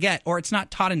told to forget, or it's not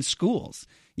taught in schools,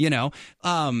 And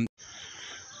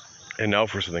now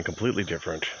for something completely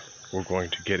different, we're going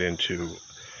to get into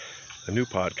a new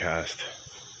podcast,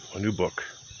 a new book,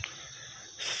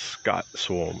 Scott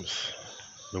Swarm's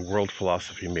The World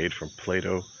Philosophy Made from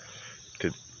Plato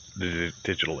to the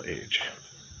Digital Age.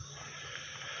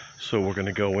 So we're going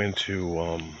to go into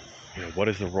what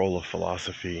is the role of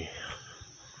philosophy,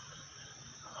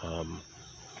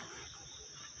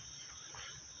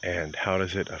 and how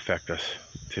does it affect us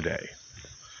today.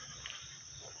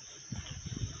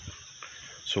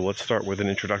 So let's start with an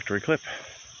introductory clip.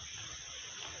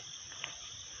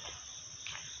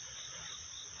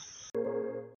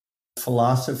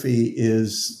 Philosophy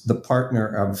is the partner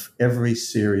of every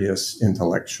serious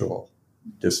intellectual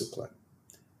discipline.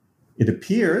 It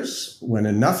appears when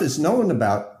enough is known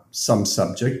about some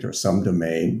subject or some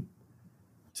domain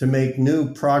to make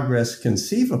new progress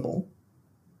conceivable,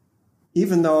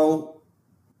 even though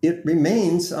it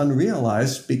remains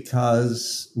unrealized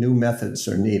because new methods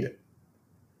are needed.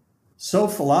 So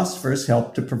philosophers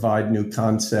help to provide new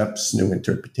concepts, new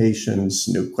interpretations,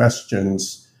 new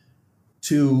questions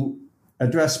to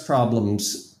address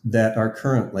problems that are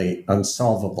currently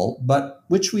unsolvable, but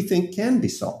which we think can be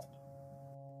solved.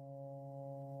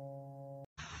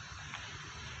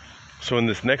 So in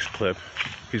this next clip,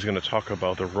 he's going to talk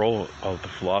about the role of the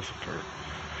philosopher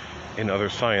in other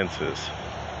sciences.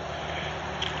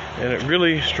 And it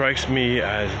really strikes me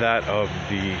as that of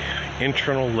the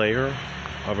internal layer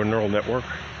of a neural network.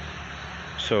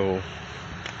 So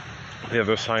the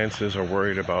other sciences are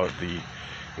worried about the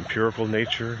empirical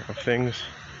nature of things,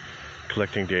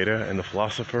 collecting data, and the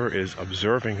philosopher is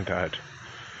observing that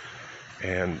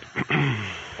and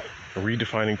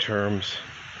redefining terms,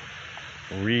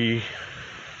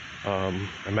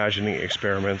 imagining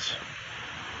experiments,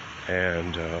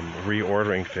 and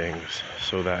reordering things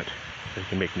so that they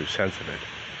can make new sense of it.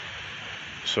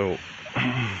 So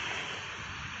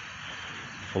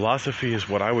philosophy is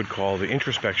what I would call the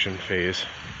introspection phase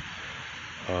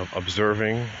of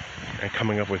observing and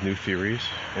coming up with new theories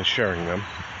and sharing them.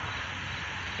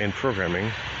 In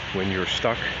programming, when you're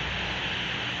stuck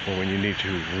or when you need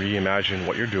to reimagine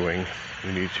what you're doing,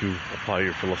 you need to apply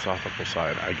your philosophical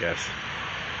side, I guess,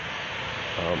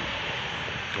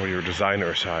 or your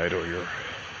designer side, or your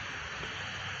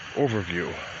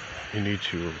overview. You need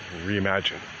to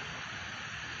reimagine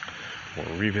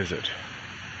or revisit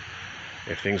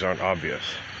if things aren't obvious.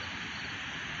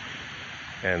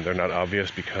 And they're not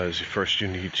obvious because first you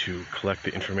need to collect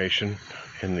the information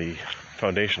in the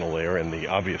foundational layer and the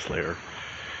obvious layer,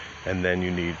 and then you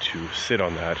need to sit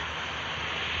on that.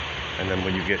 And then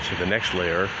when you get to the next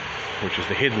layer, which is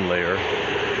the hidden layer,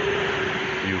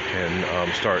 you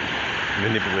can start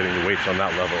manipulating the weights on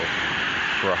that level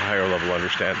for a higher level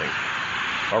understanding.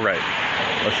 All right,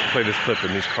 let's play this clip,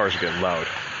 and these cars are getting loud.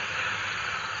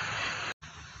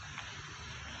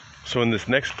 So in this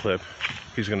next clip,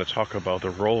 he's going to talk about the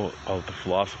role of the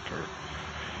philosopher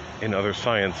in other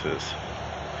sciences.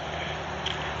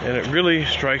 And it really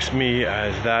strikes me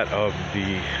as that of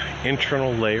the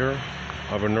internal layer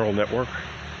of a neural network.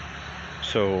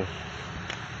 So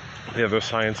the other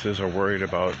sciences are worried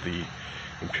about the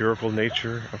empirical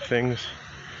nature of things,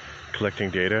 collecting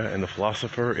data, and the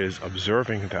philosopher is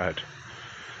observing that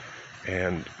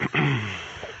and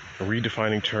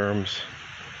redefining terms,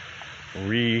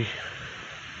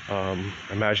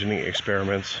 imagining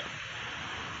experiments,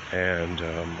 and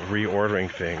reordering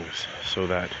things so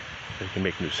that they can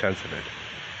make new sense of it.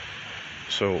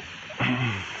 So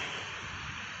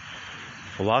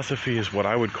philosophy is what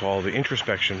I would call the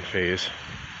introspection phase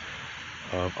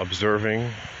of observing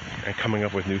and coming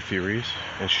up with new theories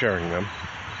and sharing them.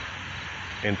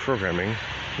 In programming,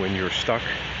 when you're stuck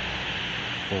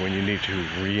or when you need to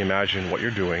reimagine what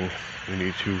you're doing, you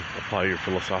need to apply your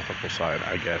philosophical side,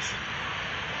 I guess,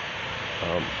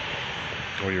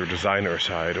 or your designer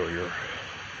side, or your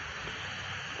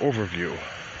overview.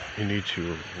 You need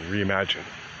to reimagine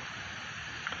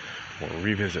or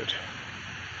revisit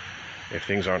if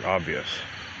things aren't obvious.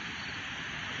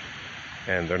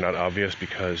 And they're not obvious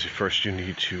because first you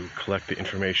need to collect the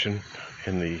information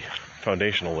in the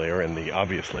foundational layer and the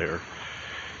obvious layer,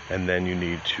 and then you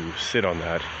need to sit on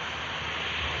that.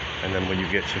 And then when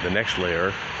you get to the next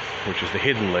layer, which is the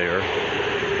hidden layer,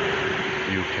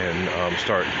 you can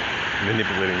start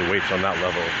manipulating the weights on that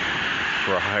level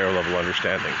for a higher level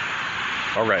understanding.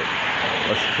 All right,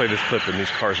 let's play this clip, and these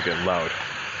cars are getting loud.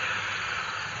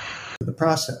 The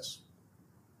process.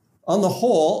 On the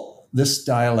whole, this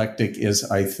dialectic is,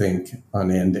 I think,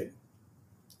 unending.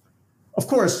 Of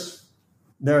course,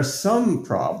 there are some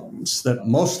problems that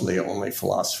mostly only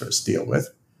philosophers deal with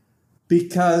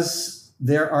because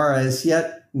there are as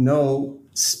yet no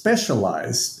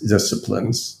specialized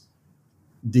disciplines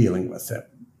dealing with them.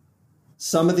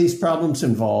 Some of these problems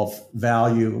involve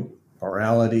value,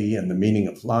 morality, and the meaning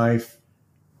of life.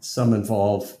 Some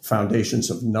involve foundations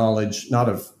of knowledge, not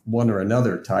of one or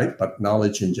another type, but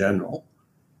knowledge in general.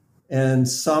 And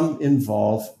some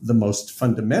involve the most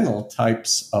fundamental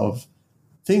types of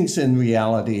things in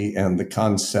reality and the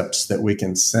concepts that we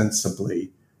can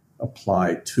sensibly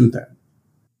apply to them.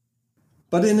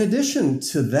 But in addition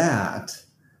to that,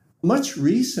 much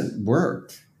recent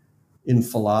work in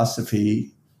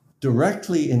philosophy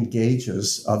directly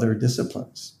engages other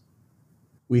disciplines.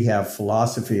 We have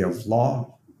philosophy of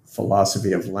law,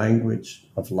 philosophy of language,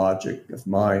 of logic, of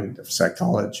mind, of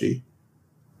psychology,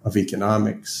 of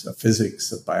economics, of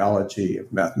physics, of biology,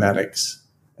 of mathematics,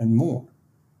 and more.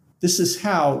 This is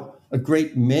how a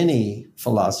great many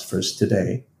philosophers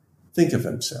today think of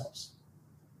themselves.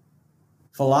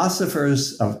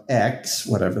 Philosophers of X,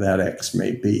 whatever that X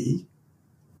may be,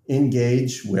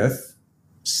 engage with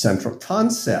central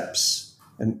concepts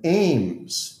and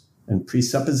aims and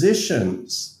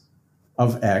presuppositions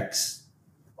of X,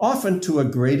 often to a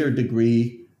greater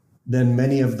degree than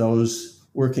many of those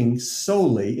working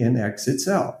solely in X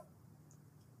itself.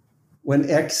 When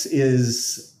X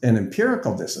is an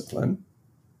empirical discipline,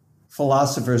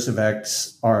 philosophers of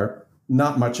X are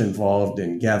not much involved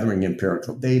in gathering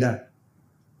empirical data,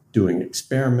 doing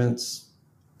experiments,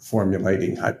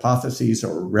 formulating hypotheses,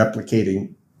 or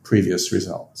replicating previous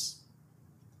results.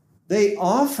 They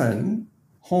often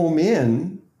home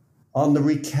in on the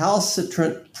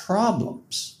recalcitrant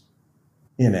problems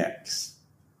in X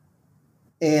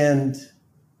and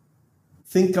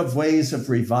think of ways of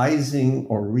revising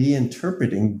or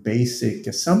reinterpreting basic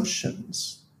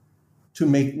assumptions to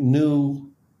make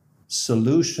new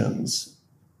solutions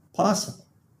possible.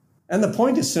 And the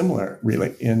point is similar,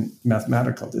 really, in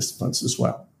mathematical disciplines as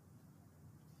well.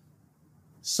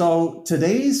 So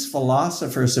today's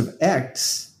philosophers of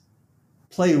X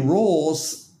play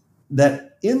roles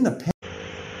that in the past.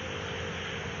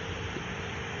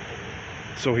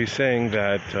 So he's saying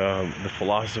that the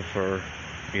philosopher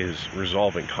is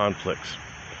resolving conflicts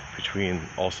between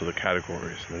also the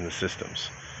categories and the systems,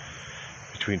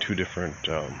 between two different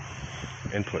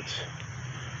inputs,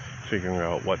 figuring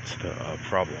out what's the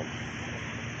problem.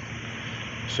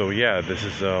 So yeah, this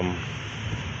is on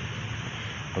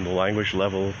the language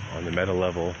level, on the meta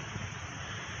level,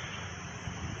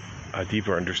 a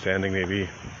deeper understanding maybe.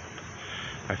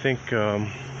 I think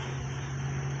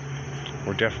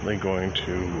we're definitely going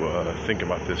to think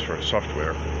about this for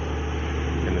software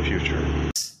in the future.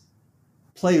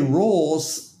 Play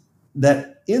roles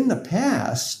that in the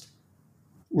past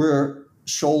were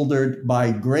shouldered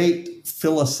by great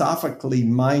philosophically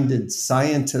minded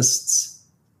scientists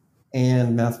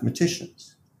and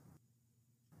mathematicians.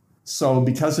 So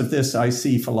because of this, I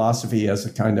see philosophy as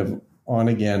a kind of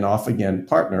on-again, off-again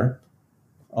partner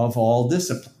of all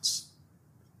disciplines.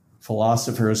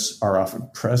 Philosophers are often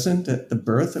present at the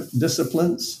birth of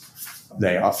disciplines.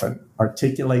 They often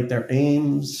articulate their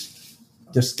aims,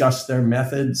 discuss their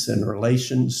methods and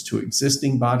relations to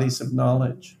existing bodies of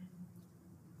knowledge.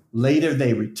 Later,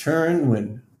 they return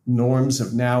when norms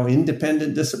of now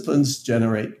independent disciplines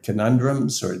generate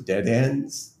conundrums or dead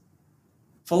ends.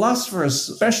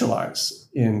 Philosophers specialize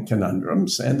in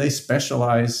conundrums, and they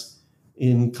specialize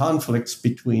in conflicts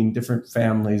between different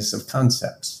families of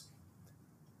concepts.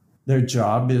 Their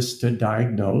job is to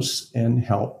diagnose and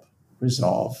help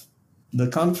resolve the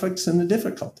conflicts and the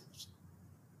difficulties.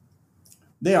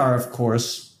 They are, of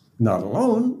course, not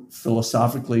alone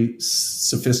philosophically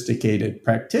sophisticated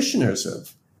practitioners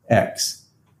of X,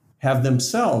 have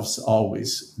themselves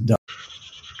always done.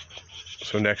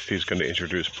 So next he's going to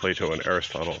introduce Plato and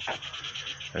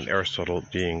Aristotle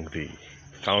being the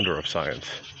founder of science.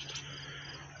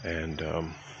 And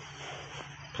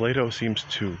Plato seems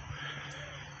to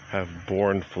have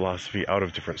born philosophy out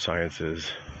of different sciences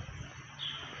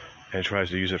and tries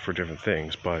to use it for different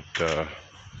things, but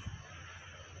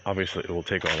obviously it will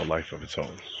take on a life of its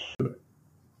own.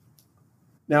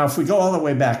 Now, if we go all the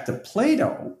way back to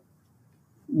Plato,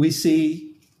 we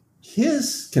see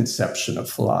his conception of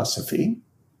philosophy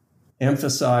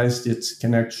emphasized its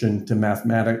connection to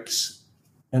mathematics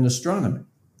and astronomy.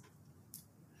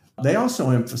 They also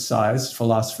emphasized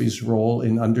philosophy's role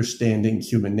in understanding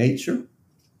human nature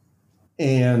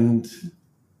and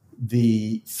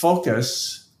the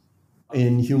focus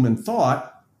in human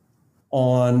thought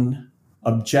on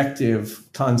objective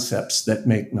concepts that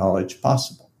make knowledge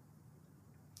possible.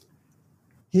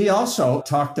 He also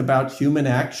talked about human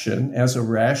action as a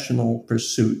rational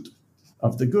pursuit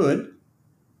of the good,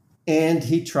 and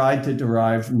he tried to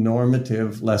derive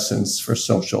normative lessons for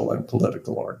social and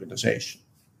political organization.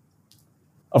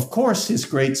 Of course, his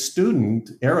great student,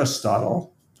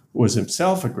 Aristotle, who was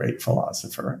himself a great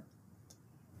philosopher,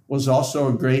 was also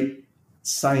a great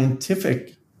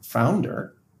scientific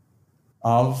founder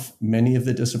of many of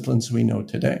the disciplines we know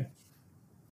today.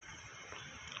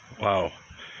 Wow.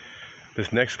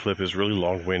 This next clip is really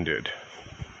long-winded,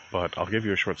 but I'll give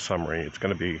you a short summary. It's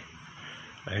going to be,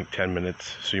 I think, 10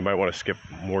 minutes, so you might want to skip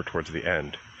more towards the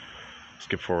end.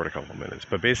 Skip forward a couple of minutes.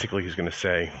 But basically, he's going to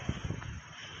say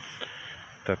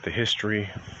that the history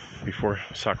before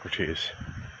Socrates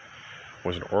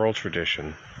was an oral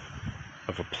tradition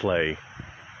of a play,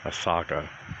 a saga,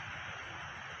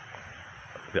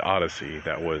 the Odyssey,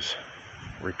 that was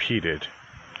repeated,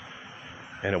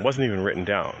 and it wasn't even written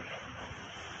down.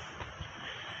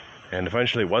 And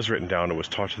eventually it was written down, it was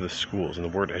taught to the schools, and the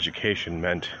word education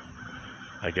meant,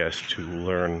 I guess, to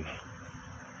learn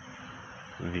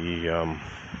the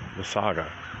saga,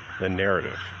 the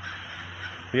narrative.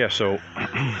 Yeah, so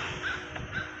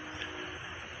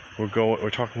we're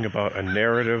talking about a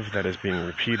narrative that is being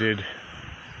repeated,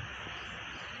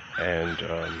 and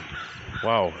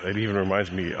wow, it even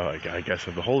reminds me, I guess,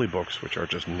 of the holy books, which are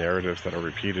just narratives that are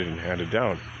repeated and handed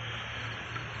down.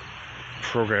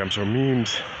 Programs or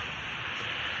memes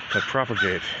that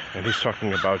propagate, and he's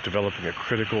talking about developing a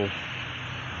critical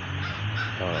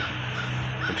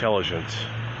intelligence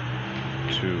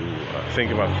to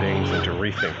think about things and to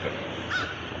rethink them.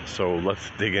 So let's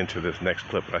dig into this next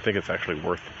clip. I think it's actually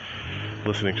worth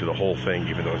listening to the whole thing,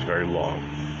 even though it's very long.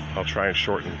 I'll try and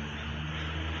shorten.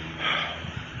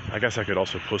 I guess I could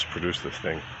also post-produce this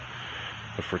thing,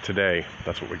 but for today,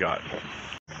 that's what we got.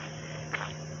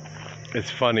 It's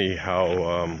funny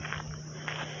how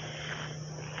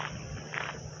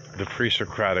the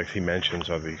pre-Socratics he mentions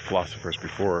are the philosophers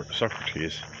before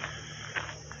Socrates,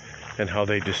 and how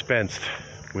they dispensed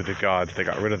with the gods. They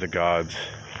got rid of the gods,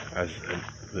 as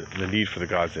the need for the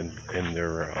gods in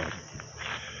their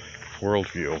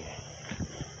worldview.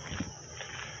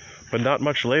 But not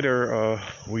much later,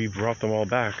 we brought them all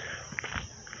back.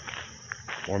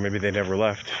 Or maybe they never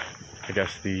left. I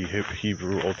guess the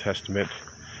Hebrew Old Testament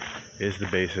is the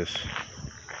basis.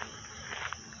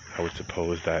 I would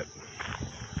suppose that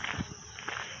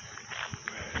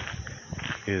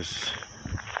is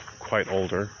quite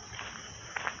older.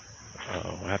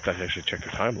 I'll have to actually check the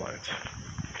timelines.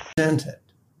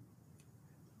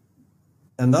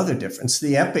 Another difference,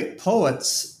 the epic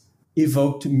poets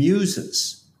evoked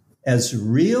muses as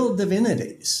real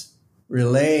divinities,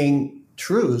 relaying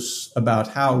truths about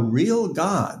how real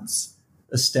gods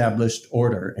established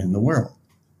order in the world.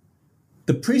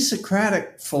 The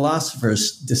pre-Socratic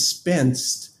philosophers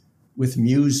dispensed with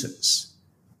muses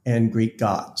and Greek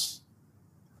gods.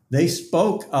 They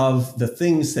spoke of the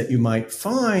things that you might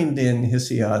find in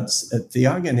Hesiod's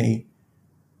Theogony,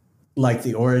 like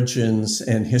the origins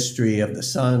and history of the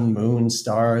sun, moon,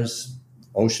 stars,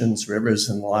 oceans, rivers,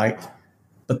 and the like.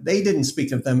 But they didn't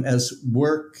speak of them as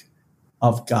work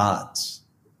of gods.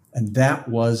 And that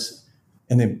was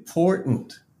an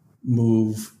important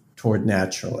move toward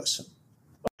naturalism.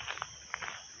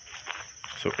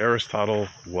 So Aristotle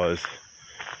was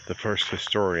the first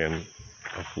historian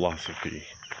of philosophy,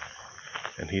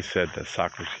 and he said that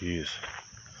Socrates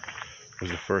was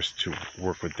the first to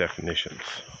work with definitions,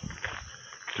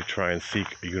 to try and seek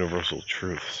universal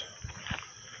truths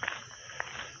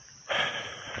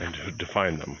and to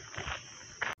define them.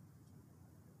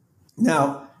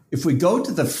 Now, if we go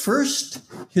to the first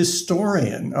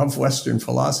historian of Western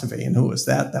philosophy, and who was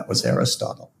that? That was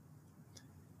Aristotle.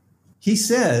 He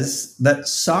says that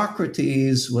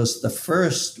Socrates was the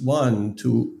first one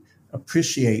to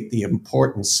appreciate the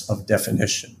importance of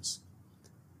definitions.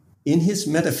 In his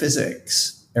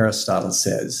Metaphysics, Aristotle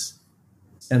says,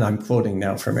 and I'm quoting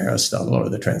now from Aristotle or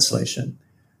the translation,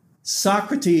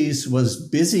 Socrates was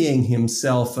busying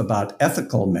himself about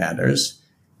ethical matters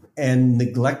and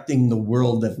neglecting the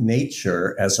world of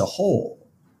nature as a whole,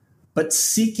 but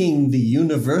seeking the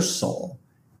universal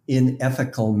in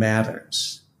ethical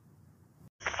matters.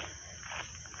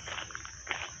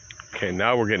 Okay,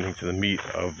 now we're getting into the meat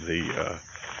of the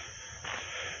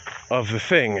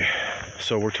thing.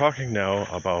 So we're talking now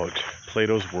about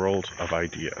Plato's world of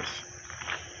ideas.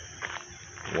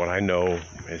 What I know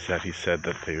is that he said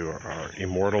that they are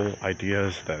immortal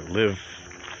ideas that live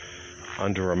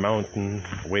under a mountain,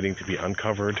 waiting to be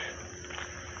uncovered,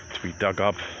 to be dug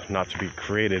up, not to be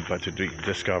created, but to be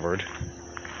discovered.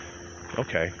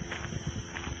 Okay.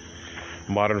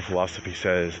 Modern philosophy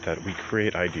says that we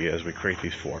create ideas, we create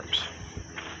these forms.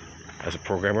 As a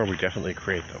programmer, we definitely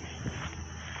create them.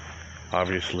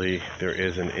 Obviously, there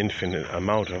is an infinite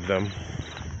amount of them,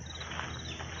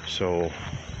 so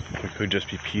we could just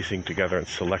be piecing together and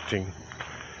selecting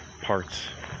parts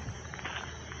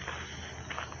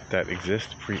that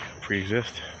exist,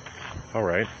 pre-exist. All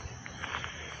right.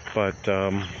 But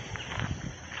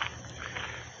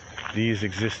these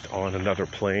exist on another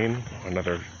plane,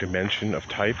 another dimension of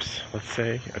types, let's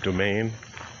say, a domain.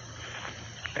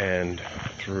 And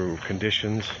through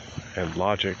conditions and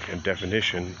logic and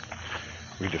definition,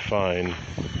 we define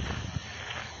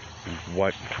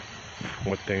what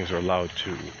things are allowed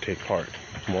to take part.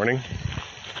 Morning.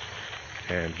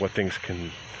 And what things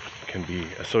can be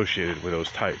associated with those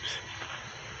types.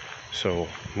 So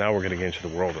now we're getting into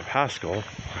the world of Haskell,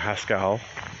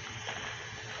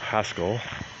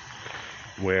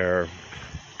 where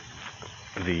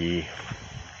the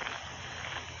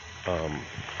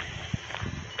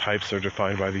types are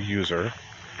defined by the user,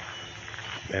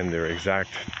 and they're exact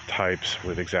types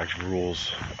with exact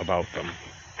rules about them.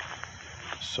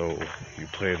 So you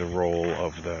play the role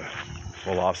of the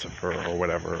philosopher or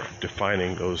whatever,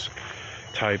 defining those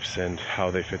types and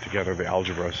how they fit together, the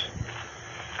algebras.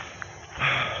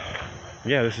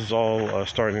 Yeah, this is all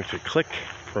starting to click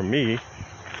for me.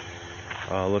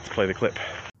 Let's play the clip.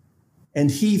 And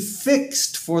he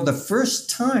fixed for the first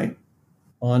time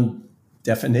on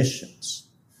definitions.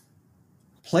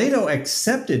 Plato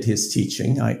accepted his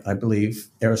teaching, I believe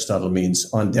Aristotle means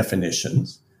on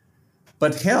definitions,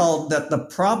 but held that the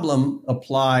problem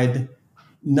applied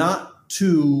not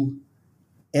to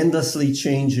endlessly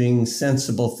changing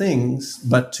sensible things,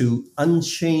 but to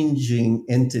unchanging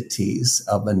entities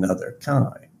of another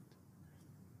kind.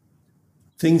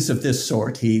 Things of this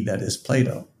sort, he, that is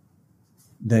Plato,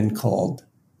 then called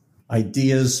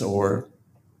ideas, or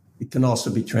it can also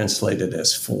be translated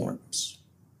as forms.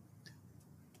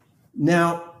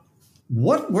 Now,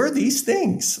 what were these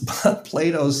things about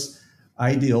Plato's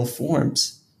ideal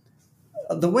forms?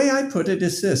 The way I put it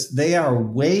is this: they are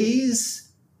ways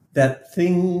that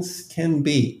things can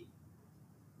be.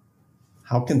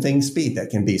 How can things be? They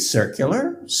can be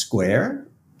circular, square.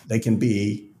 They can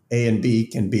be, A and B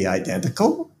can be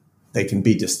identical. They can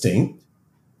be distinct.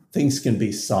 Things can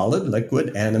be solid,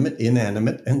 liquid, animate,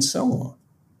 inanimate, and so on.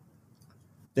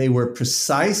 They were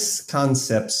precise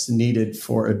concepts needed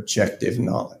for objective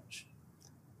knowledge.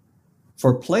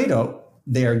 For Plato,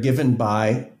 they are given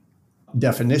by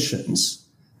definitions,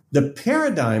 the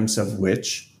paradigms of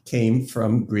which came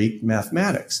from Greek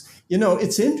mathematics. You know,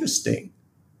 it's interesting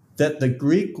that the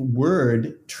Greek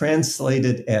word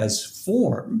translated as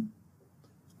form,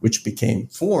 which became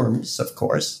forms, of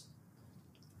course,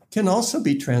 can also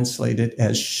be translated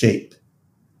as shape,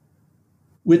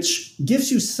 which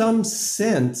gives you some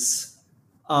sense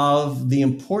of the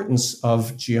importance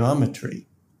of geometry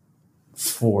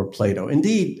for Plato.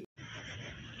 Indeed.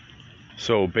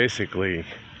 So basically,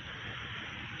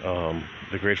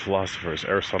 the great philosophers,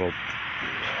 Aristotle,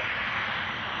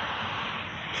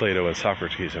 Plato, and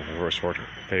Socrates in reverse order,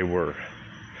 they were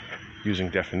using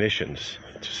definitions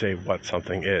to say what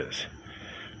something is.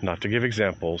 Not to give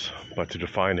examples, but to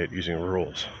define it using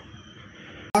rules.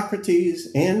 Socrates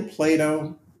and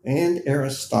Plato and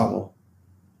Aristotle,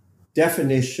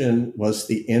 definition was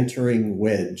the entering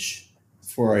wedge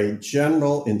for a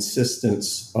general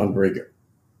insistence on rigor.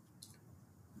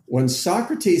 When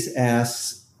Socrates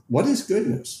asks, what is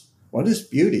goodness? What is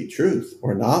beauty, truth,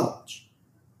 or knowledge?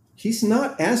 He's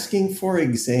not asking for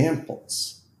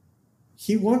examples.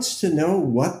 He wants to know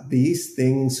what these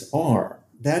things are.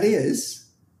 That is,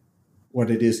 what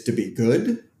it is to be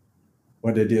good,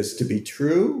 what it is to be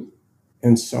true,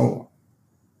 and so on.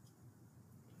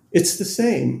 It's the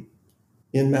same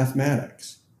in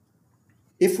mathematics.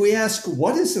 If we ask,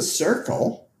 what is a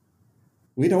circle?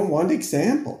 We don't want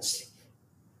examples.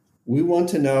 We want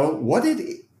to know what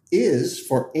it is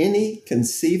for any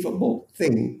conceivable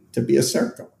thing to be a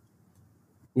circle.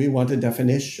 We want a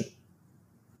definition.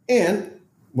 And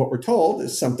what we're told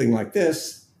is something like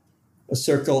this: a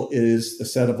circle is the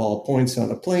set of all points on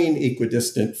a plane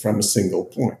equidistant from a single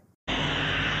point.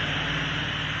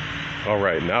 All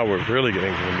right, now we're really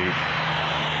getting to the meat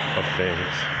of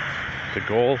things. The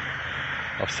goal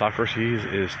of Socrates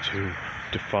is to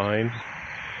define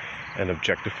and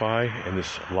objectify in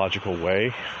this logical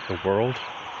way the world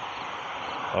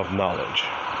of knowledge.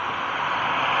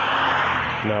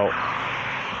 Now,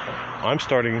 I'm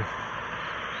starting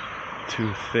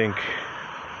to think,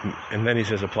 and then he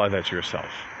says, apply that to yourself.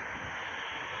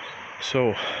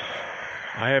 So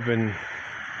I have been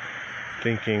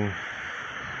thinking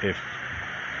if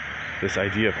this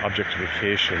idea of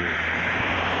objectification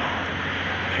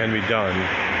can be done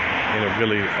in a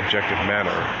really objective manner.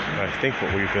 And I think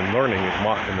what we've been learning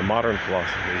in the modern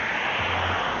philosophy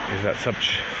is that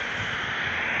such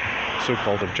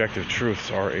so-called objective truths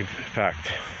are in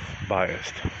fact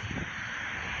biased,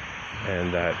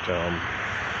 and that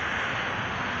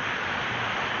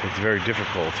it's very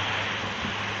difficult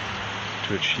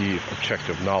to achieve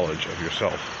objective knowledge of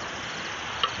yourself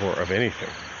or of anything.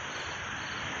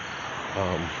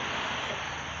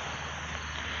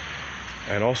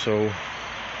 And also,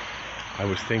 I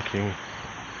was thinking,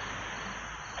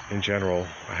 in general,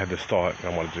 I had this thought,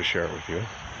 and I wanted to share it with you,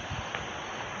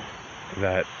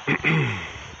 that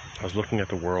I was looking at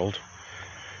the world,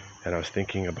 and I was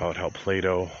thinking about how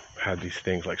Plato had these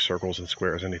things like circles and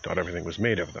squares, and he thought everything was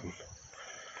made of them.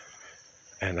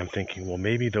 And I'm thinking, well,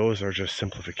 maybe those are just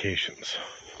simplifications.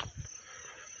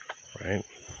 right?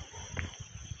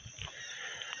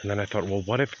 And then I thought, well,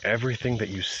 what if everything that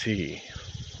you see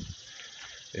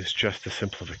is just a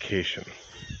simplification?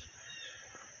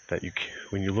 That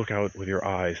when you look out with your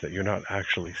eyes, that you're not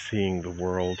actually seeing the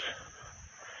world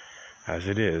as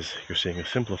it is, you're seeing a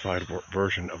simplified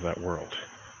version of that world.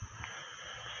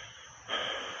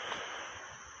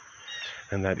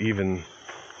 And that even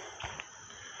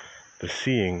the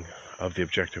seeing of the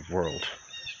objective world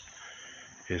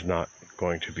is not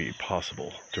going to be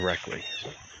possible directly.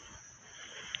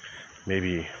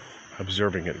 Maybe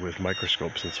observing it with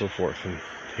microscopes and so forth and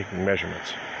taking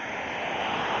measurements.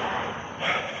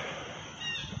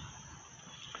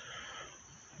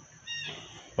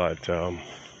 But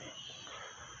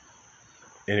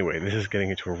anyway, this is getting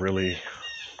into a really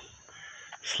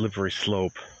slippery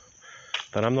slope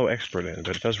that I'm no expert in,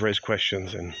 but it does raise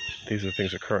questions, and these are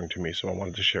things occurring to me, so I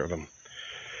wanted to share them.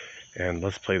 And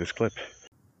let's play this clip.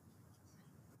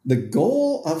 The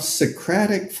goal of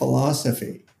Socratic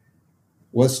philosophy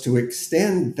was to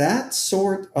extend that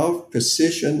sort of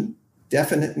precision,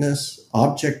 definiteness,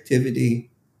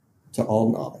 objectivity to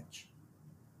all knowledge.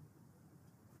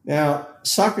 Now,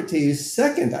 Socrates'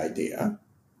 second idea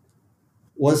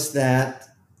was that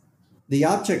the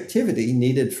objectivity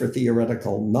needed for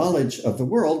theoretical knowledge of the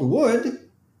world would,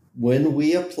 when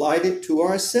we applied it to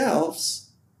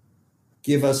ourselves,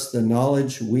 give us the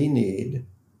knowledge we need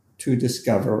to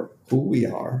discover who we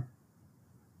are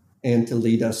and to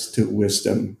lead us to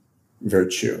wisdom,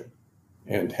 virtue,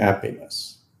 and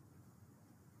happiness.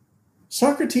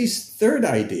 Socrates' third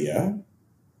idea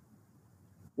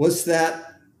was that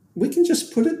we can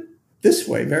just put it this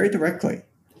way very directly.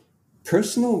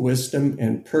 Personal wisdom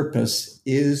and purpose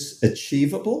is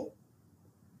achievable,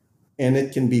 and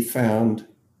it can be found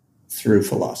through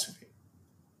philosophy.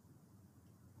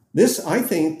 This, I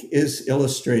think, is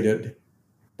illustrated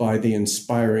by the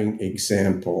inspiring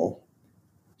example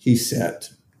he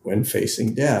set when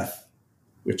facing death,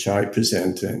 which I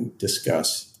present and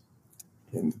discuss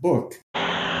in the book.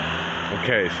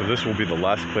 Okay, so this will be the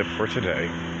last clip for today,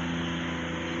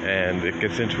 and it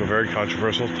gets into a very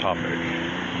controversial topic.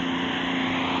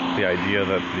 The idea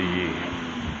that the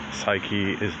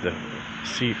psyche is the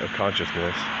seat of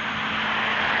consciousness,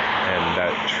 and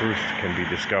that truth can be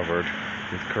discovered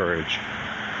with courage,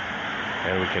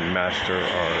 and we can master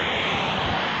our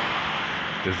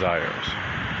desires.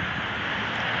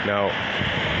 Now,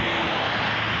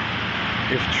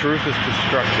 if truth is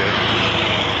constructed,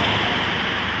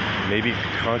 maybe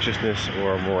consciousness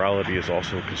or morality is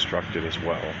also constructed as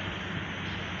well.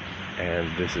 And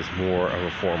this is more of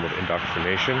a form of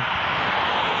indoctrination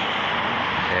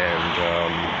and,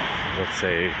 let's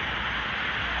say,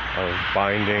 of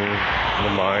binding the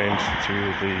mind to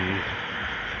the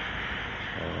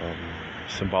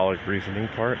symbolic reasoning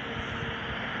part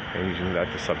and using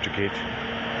that to subjugate.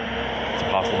 It's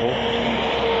possible.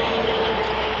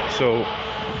 So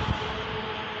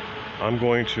I'm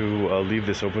going to leave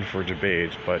this open for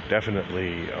debate, but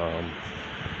definitely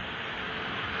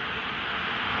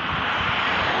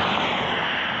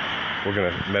we're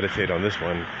going to meditate on this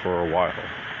one for a while.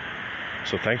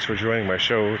 So thanks for joining my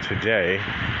show today.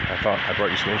 I thought I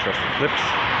brought you some interesting clips.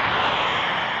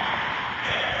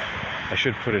 I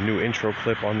should put a new intro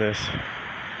clip on this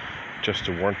just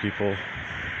to warn people.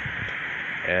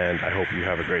 And I hope you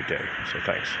have a great day. So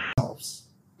thanks.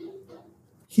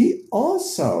 He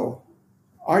also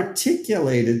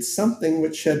articulated something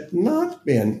which had not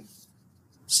been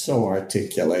so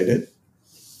articulated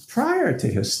prior to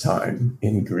his time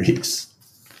in Greece,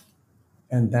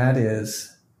 and that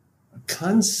is a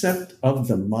concept of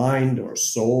the mind or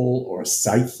soul or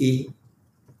psyche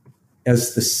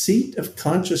as the seat of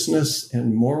consciousness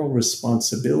and moral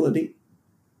responsibility,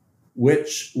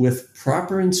 which, with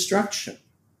proper instruction,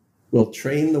 will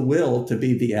train the will to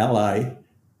be the ally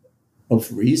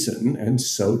of reason and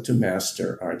so to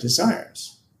master our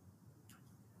desires.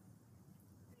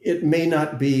 It may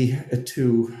not be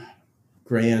too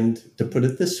grand to put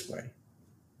it this way.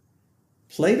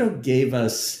 Plato gave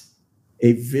us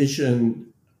a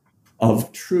vision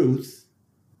of truth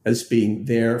as being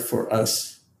there for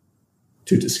us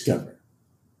to discover.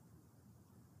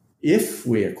 If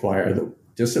we acquire the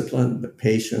discipline, the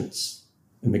patience,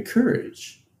 and the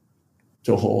courage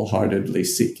to wholeheartedly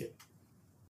seek it.